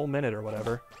like a full minute or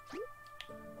whatever.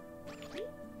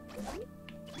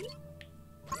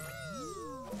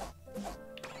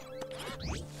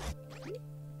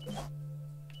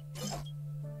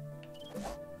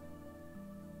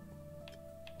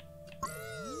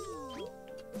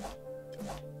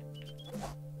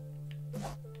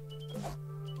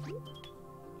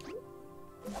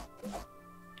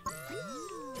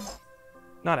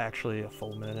 Not actually a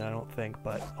full minute, I don't think,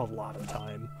 but a lot of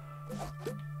time.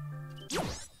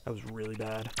 That was really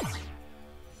bad.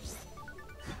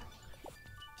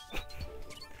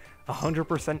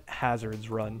 100% hazards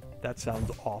run. That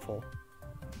sounds awful.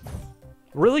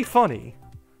 Really funny,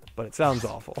 but it sounds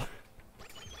awful.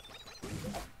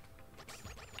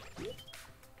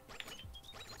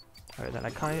 Alright, then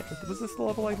I was this the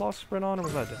level I lost sprint on, or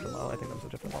was that a different level? I think that was a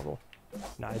different level.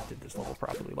 Nah, I did this level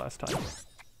properly last time.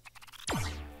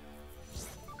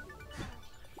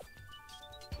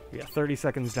 Yeah, 30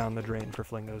 seconds down the drain for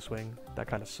Flingo Swing. That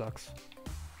kind of sucks.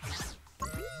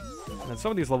 And then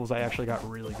some of these levels I actually got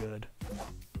really good.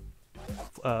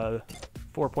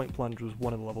 4-point plunge was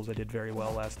one of the levels I did very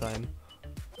well last time.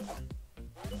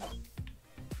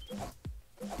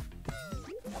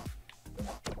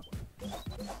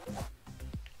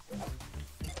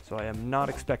 So I am not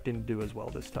expecting to do as well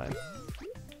this time.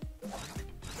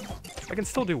 If I can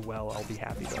still do well, I'll be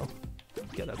happy though.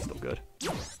 Yeah, that's still good.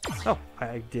 Oh,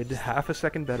 I did half a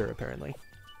second better, apparently.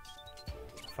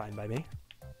 Fine by me.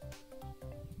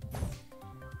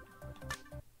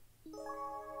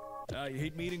 You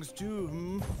hate meetings too,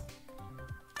 hmm?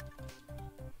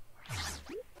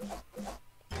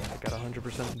 I got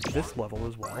 100% this level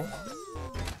as well.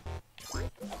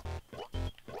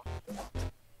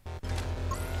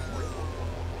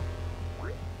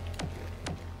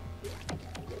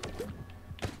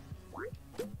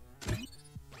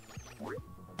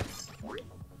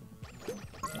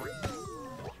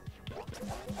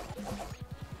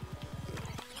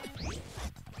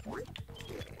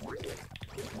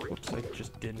 Whoops, I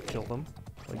just didn't kill them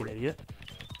like an idiot.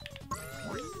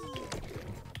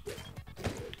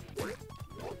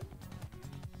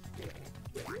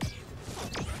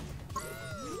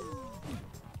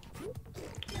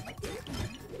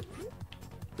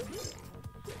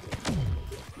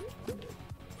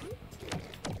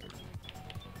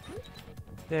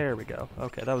 There we go.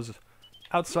 Okay, that was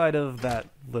outside of that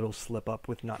little slip up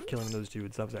with not killing those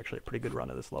dudes. That was actually a pretty good run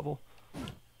of this level.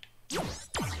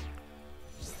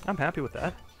 I'm happy with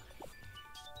that.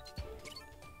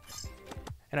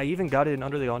 And I even got it in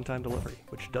under the on-time delivery,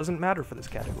 which doesn't matter for this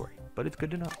category, but it's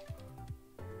good to know.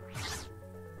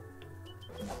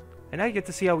 And now you get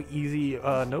to see how easy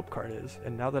Nope Card is.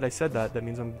 And now that I said that, that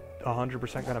means I'm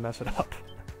 100% gonna mess it up.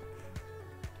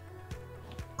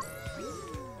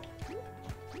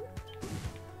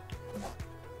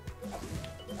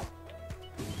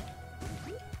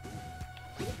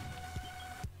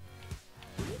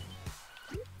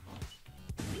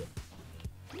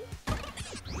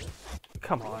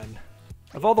 Come on.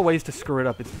 Of all the ways to screw it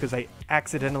up, it's because I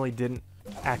accidentally didn't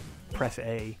press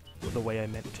A the way I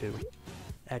meant to.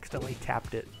 Accidentally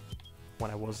tapped it when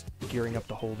I was gearing up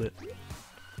to hold it.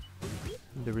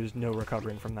 There was no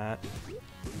recovering from that.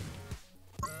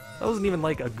 That wasn't even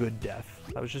like a good death.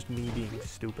 That was just me being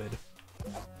stupid.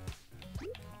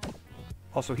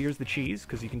 Also, here's the cheese,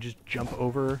 because you can just jump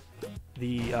over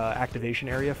the activation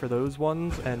area for those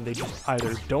ones, and they just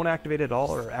either don't activate at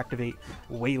all or activate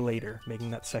way later, making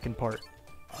that second part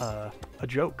a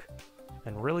joke,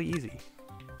 and really easy.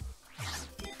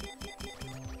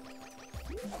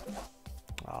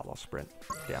 Ah, lost sprint.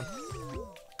 Yeah.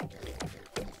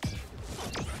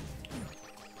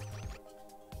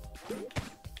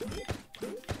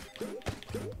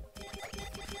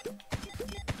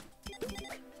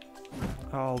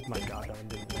 Oh my god, that one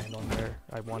didn't land on there.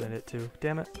 I wanted it to.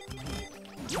 Damn it.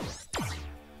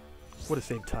 Would have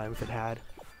saved time if it had.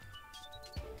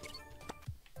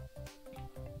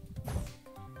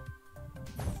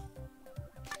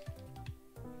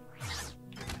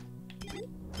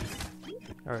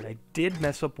 Alright, I did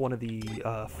mess up one of the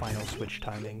final switch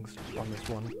timings on this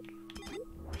one.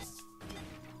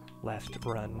 Last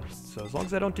run. So as long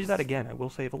as I don't do that again, I will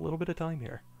save a little bit of time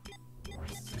here.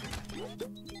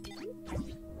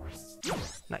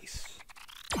 Nice.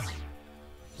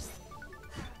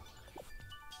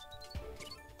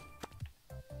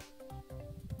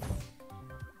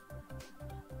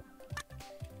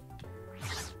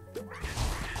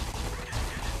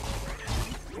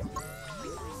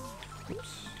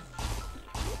 Oops.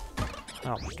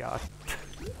 Oh my god.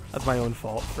 That's my own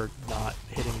fault for not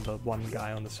hitting the one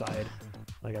guy on the side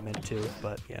like I meant to,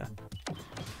 but yeah.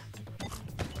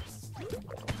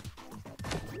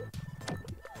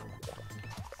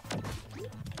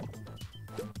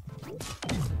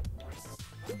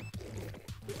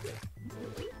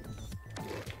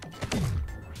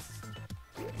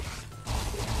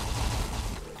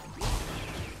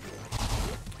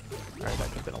 Alright, that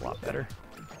could have been a lot better.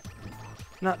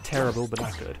 Not terrible, but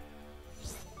not good.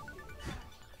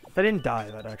 If I didn't die,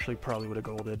 that actually probably would have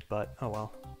golded, but oh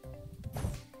well.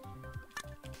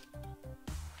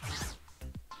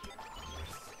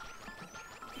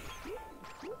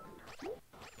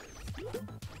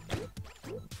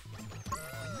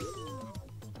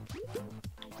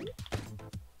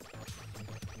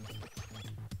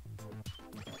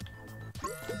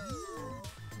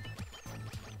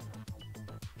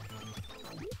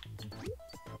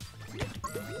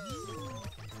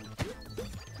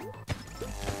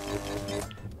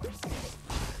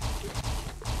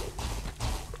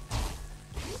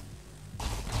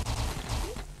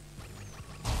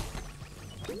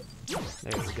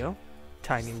 There we go.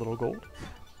 Tiny little gold.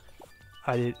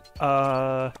 I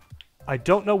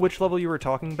don't know which level you were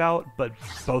talking about, but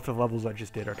both of the levels I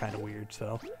just did are kind of weird,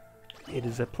 so it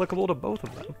is applicable to both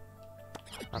of them.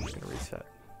 I'm just gonna reset.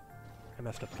 I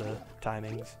messed up the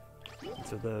timings,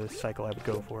 so the cycle I would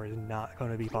go for is not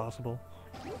going to be possible.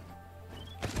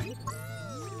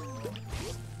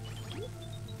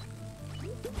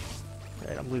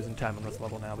 Alright, I'm losing time on this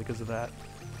level now because of that.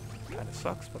 Kind of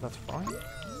sucks, but that's fine.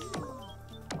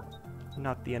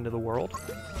 Not the end of the world.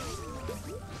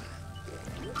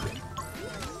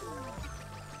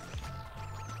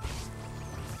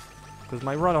 Because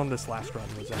my run on this last run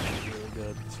was actually really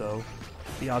good, so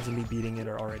the odds of me beating it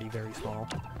are already very small.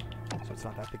 So it's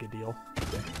not that big a deal.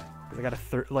 Because I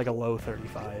got a low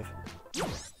 35.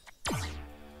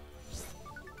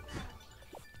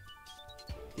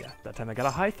 Yeah, that time I got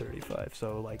a high 35,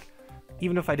 so like,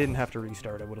 even if I didn't have to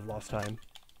restart, I would have lost time.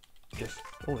 Just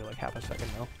only like half a second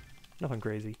though. Nothing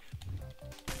crazy.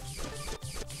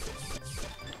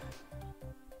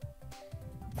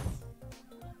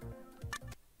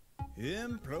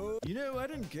 Impro. You know, I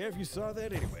didn't care if you saw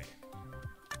that anyway.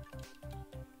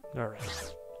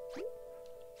 Alright.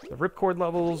 The ripcord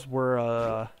levels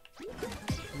were,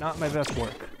 not my best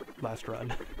work last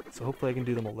run. So hopefully I can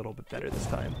do them a little bit better this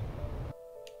time.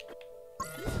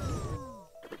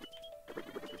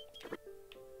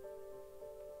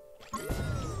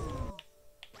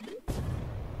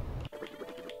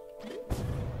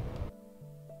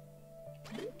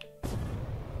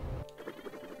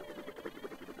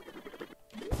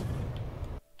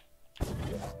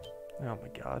 Oh my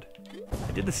god.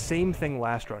 I did the same thing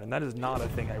last run, and that is not a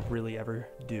thing I really ever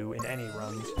do in any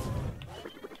runs.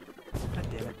 God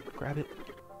damn it. Grab it.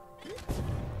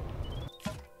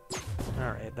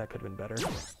 Alright, that could have been better.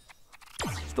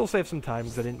 Still saved some time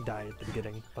because I didn't die at the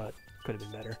beginning, but could have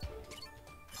been better.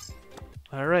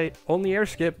 Alright, only air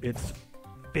skip. It's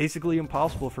basically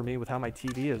impossible for me with how my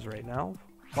TV is right now.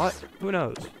 But, who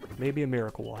knows? Maybe a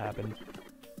miracle will happen.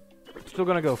 Still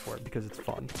gonna go for it because it's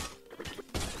fun.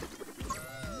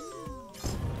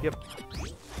 Yep.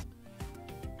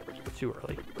 Too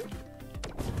early.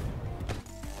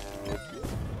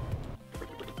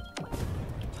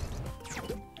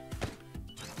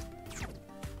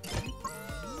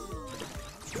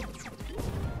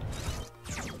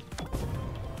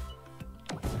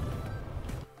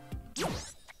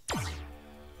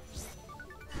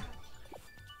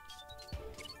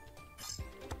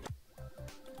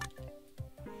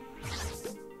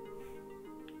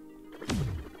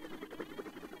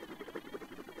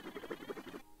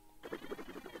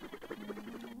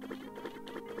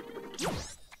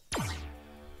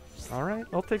 Alright,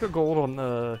 I'll take a gold on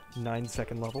the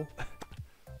 9-second level.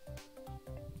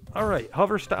 Alright,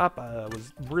 hover stop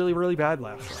was really, really bad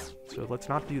last round, so let's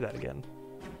not do that again.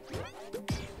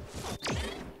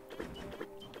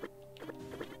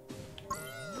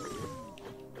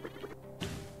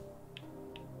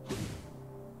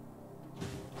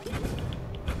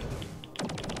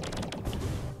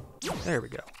 There we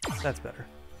go. That's better.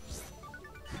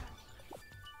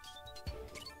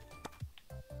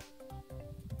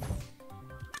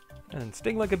 And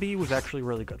Sting Like a Bee was actually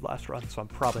really good last run, so I'm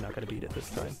probably not going to beat it this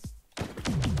time.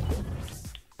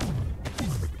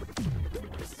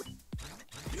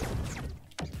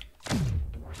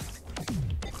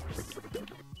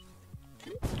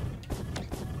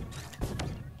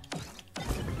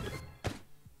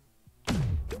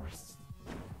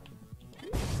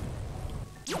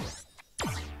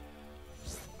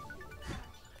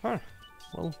 Huh.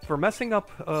 Well, for messing up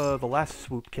the last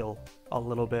swoop kill a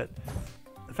little bit,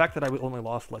 the fact that I only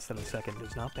lost less than a second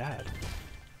is not bad.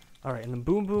 Alright, and then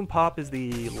Boom Boom Pop is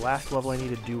the last level I need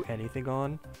to do anything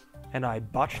on, and I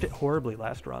botched it horribly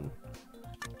last run.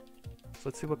 So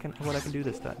let's see what I can do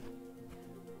this time.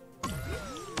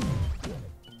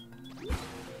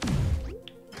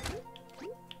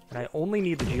 And I only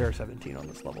need the GR17 on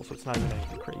this level, so it's not even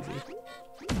anything crazy.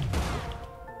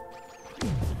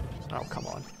 Oh, come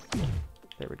on.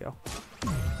 There we go.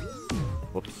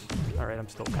 Whoops. Alright, I'm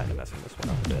still kind of messing this one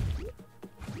up a bit.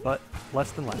 But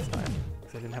less than last time,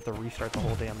 because I didn't have to restart the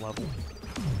whole damn level.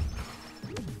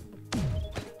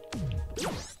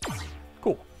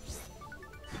 Cool.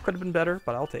 Could have been better,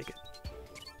 but I'll take it.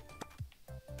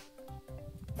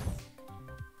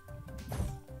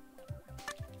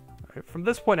 Alright, from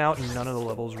this point out, none of the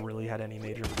levels really had any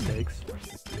major mistakes.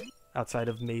 Outside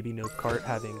of maybe Nope Cart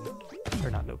having... Or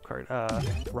not Nope Cart,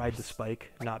 Ride the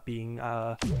Spike not being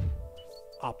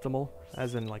optimal.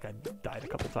 As in, like, I died a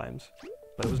couple times.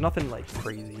 But it was nothing, like,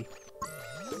 crazy.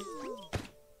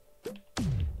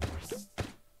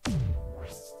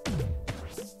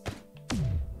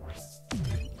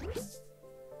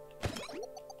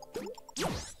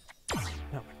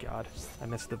 Oh my god, I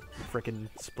missed the frickin'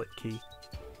 split key.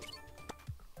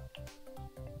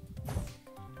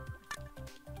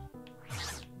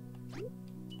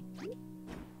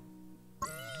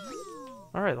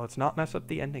 Alright, let's not mess up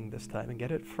the ending this time and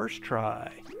get it first try.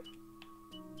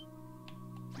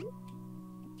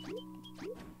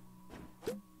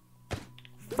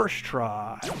 First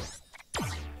try.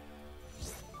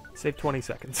 Save 20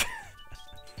 seconds.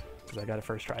 Because I got a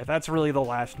first try. That's really the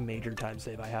last major time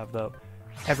save I have, though.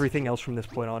 Everything else from this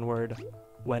point onward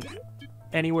went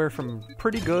anywhere from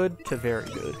pretty good to very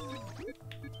good.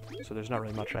 So there's not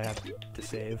really much I have to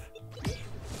save.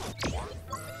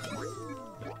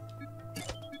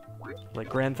 Like,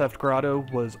 Grand Theft Grotto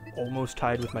was almost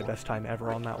tied with my best time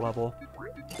ever on that level.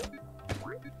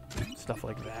 Stuff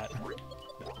like that.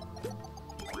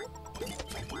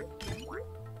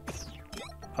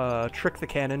 Trick the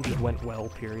Cannon just went well,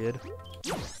 period.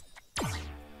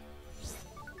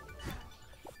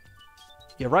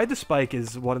 Yeah, Ride the Spike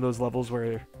is one of those levels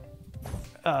where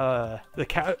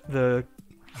the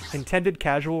intended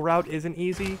casual route isn't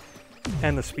easy,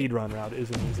 and the speedrun route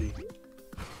isn't easy.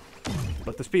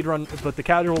 But the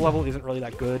casual level isn't really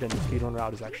that good, and the speedrun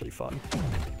route is actually fun.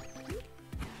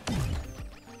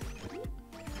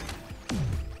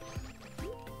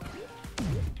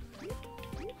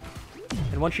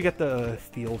 And once you get the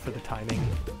feel for the timing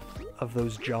of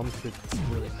those jumps, it's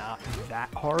really not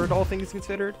that hard, all things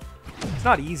considered. It's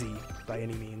not easy by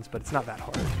any means, but it's not that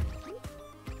hard.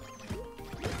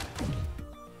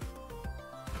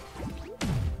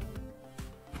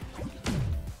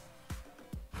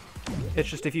 It's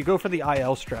just if you go for the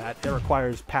IL strat, it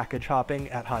requires package hopping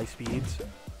at high speeds,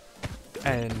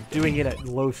 and doing it at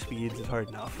low speeds is hard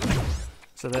enough.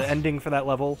 So the ending for that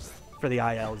level, for the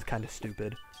IL, is kind of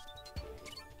stupid.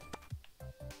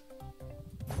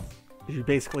 You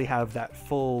basically have that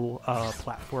full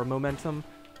platform momentum.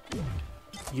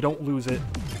 You don't lose it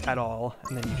at all,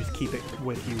 and then you just keep it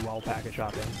with you while package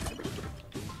hopping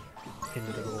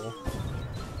into the goal.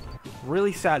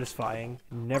 Really satisfying.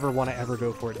 Never want to ever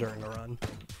go for it during a run.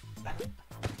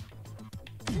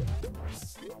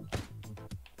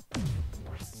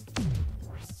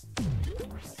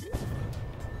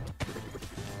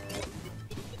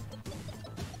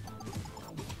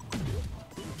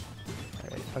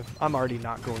 Alright, I'm already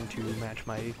not going to match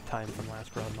my time from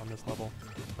last run on this level,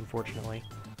 unfortunately.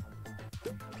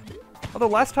 Although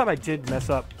last time I did mess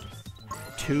up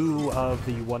 2 of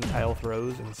the one-tile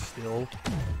throws and still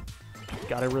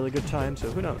got a really good time, so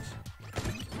who knows?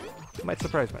 I might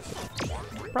surprise myself.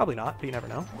 Probably not, but you never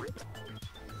know.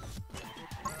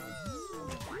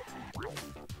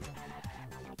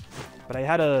 But I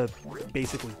had a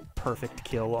basically perfect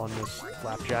kill on this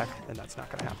flapjack, and that's not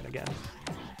going to happen again.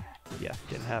 Yeah,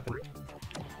 didn't happen.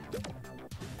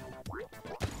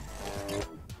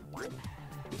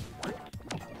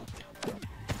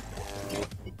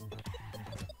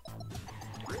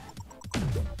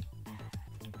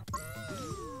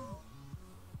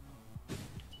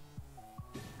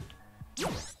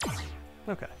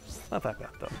 Okay, not that bad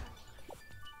though.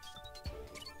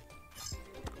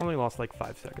 Only lost like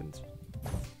 5 seconds.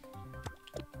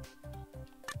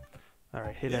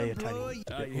 Alright, hit A a tiny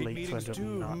bit late, so I ended up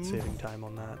not saving time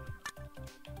on that.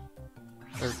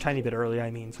 Or a tiny bit early,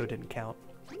 I mean, so it didn't count.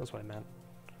 That's what I meant.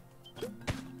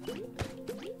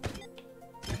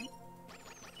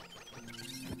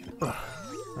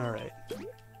 Alright.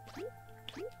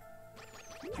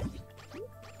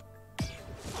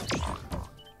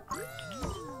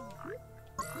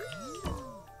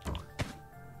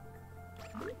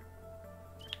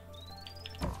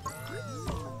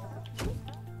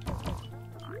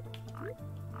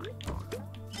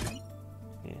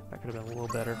 Yeah, that could have been a little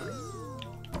better.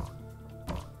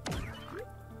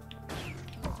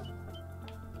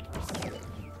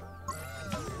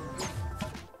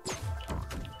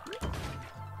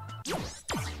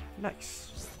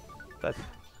 Nice. That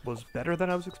was better than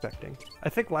I was expecting. I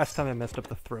think last time I messed up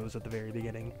the throws at the very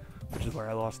beginning, which is where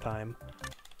I lost time.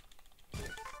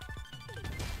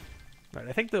 Right,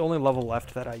 I think the only level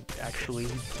left that I actually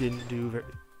didn't do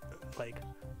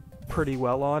pretty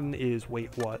well on is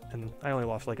Wait What, and I only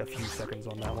lost like a few seconds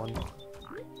on that one.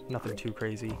 Nothing too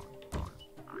crazy. God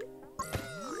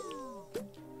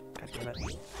damn it.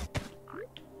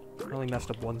 I only messed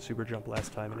up one super jump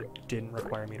last time, and it didn't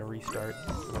require me to restart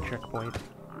from a checkpoint,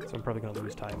 so I'm probably going to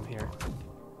lose time here.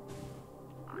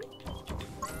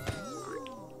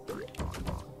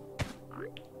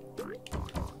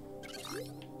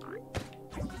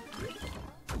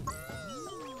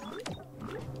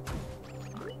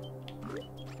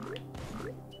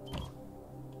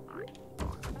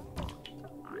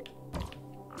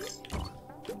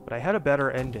 But I had a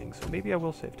better ending, so maybe I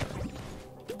will save time.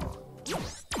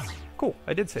 Cool,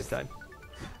 I did save time.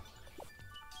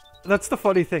 That's the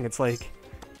funny thing, it's like,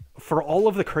 for all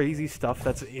of the crazy stuff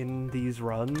that's in these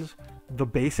runs, the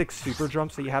basic super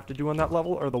jumps that you have to do on that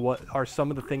level are some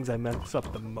of the things I mess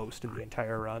up the most in the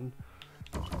entire run.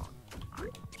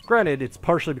 Granted, it's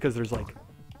partially because there's like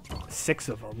 6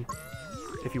 of them,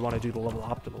 if you want to do the level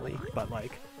optimally, but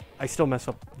like, I still mess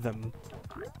up them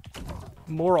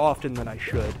more often than I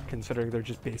should, considering they're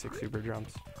just basic super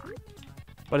jumps.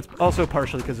 But it's also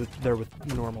partially because they're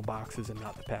with normal boxes and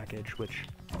not the package, which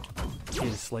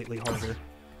is slightly harder.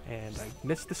 And I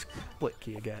missed the split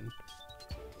key again.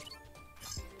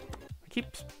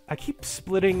 I keep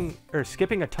splitting or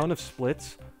skipping a ton of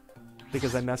splits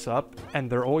because I mess up, and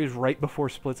they're always right before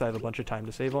splits I have a bunch of time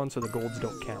to save on, so the golds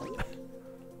don't count.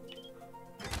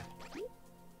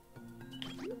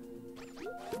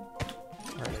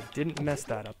 Alright, I didn't mess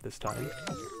that up this time.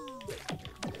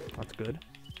 That's good.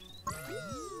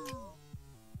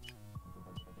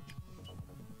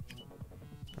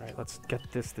 Alright, let's get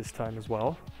this time as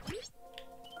well.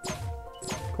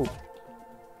 Cool.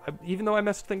 Even though I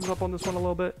messed things up on this one a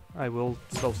little bit, I will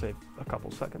still save a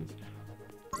couple seconds.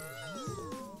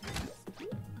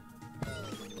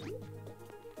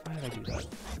 Why did I do that?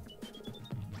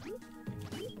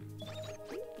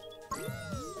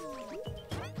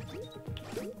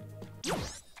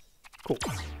 Cool.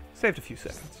 Saved a few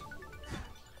seconds.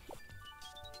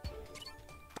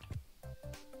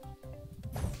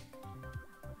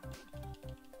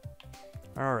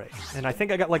 Alright, and I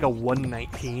think I got like a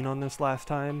 119 on this last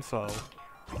time, so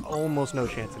almost no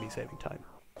chance of me saving time.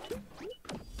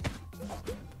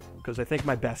 Because I think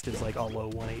my best is like a low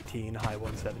 118, high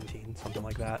 117, something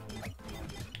like that.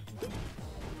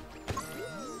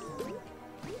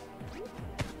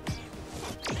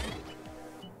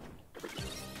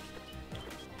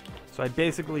 So I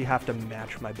basically have to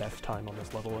match my best time on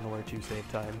this level in order to save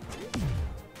time.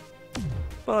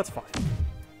 But that's fine.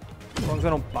 As long as I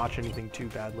don't botch anything too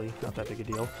badly, not that big a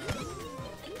deal.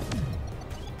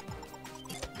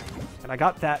 And I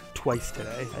got that twice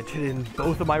today. I did it in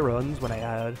both of my runs when I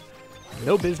had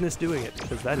no business doing it,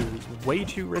 because that is way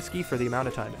too risky for the amount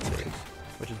of time it saves,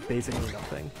 which is basically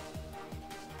nothing.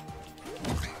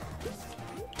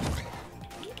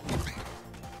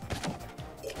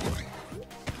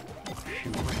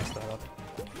 Shoot, I messed that up.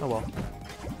 Oh well.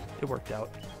 It worked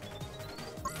out.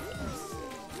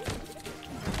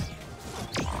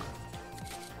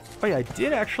 Oh yeah, I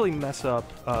did actually mess up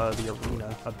the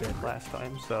arena a bit last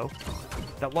time, so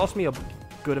that lost me a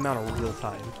good amount of real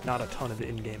time, not a ton of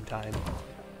in-game time.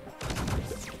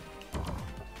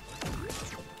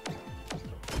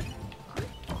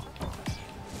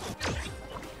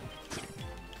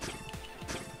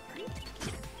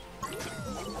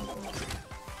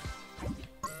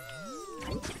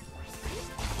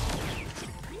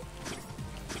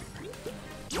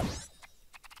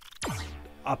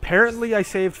 Apparently I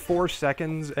saved 4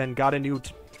 seconds and got a new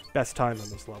best time on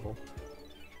this level.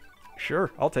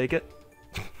 Sure, I'll take it.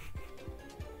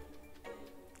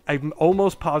 I'm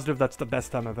almost positive that's the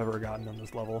best time I've ever gotten on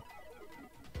this level.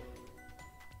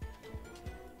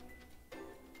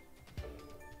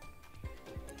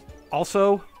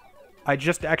 Also, I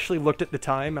just actually looked at the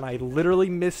time, and I literally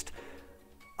missed,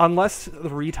 unless the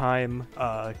retime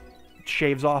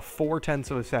shaves off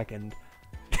 4/10 of a second,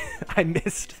 I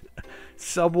missed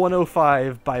sub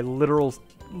 105 by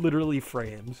literally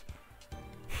frames.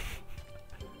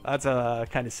 That's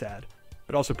kind of sad,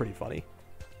 but also pretty funny.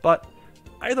 But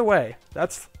either way,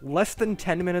 that's less than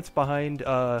 10 minutes behind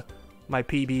my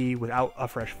PB without a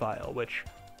fresh file, which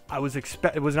I was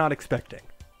not expecting,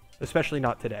 especially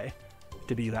not today,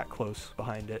 to be that close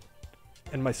behind it.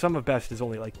 And my sum of best is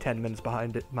only like 10 minutes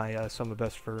behind it, my sum of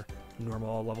best for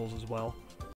normal levels as well.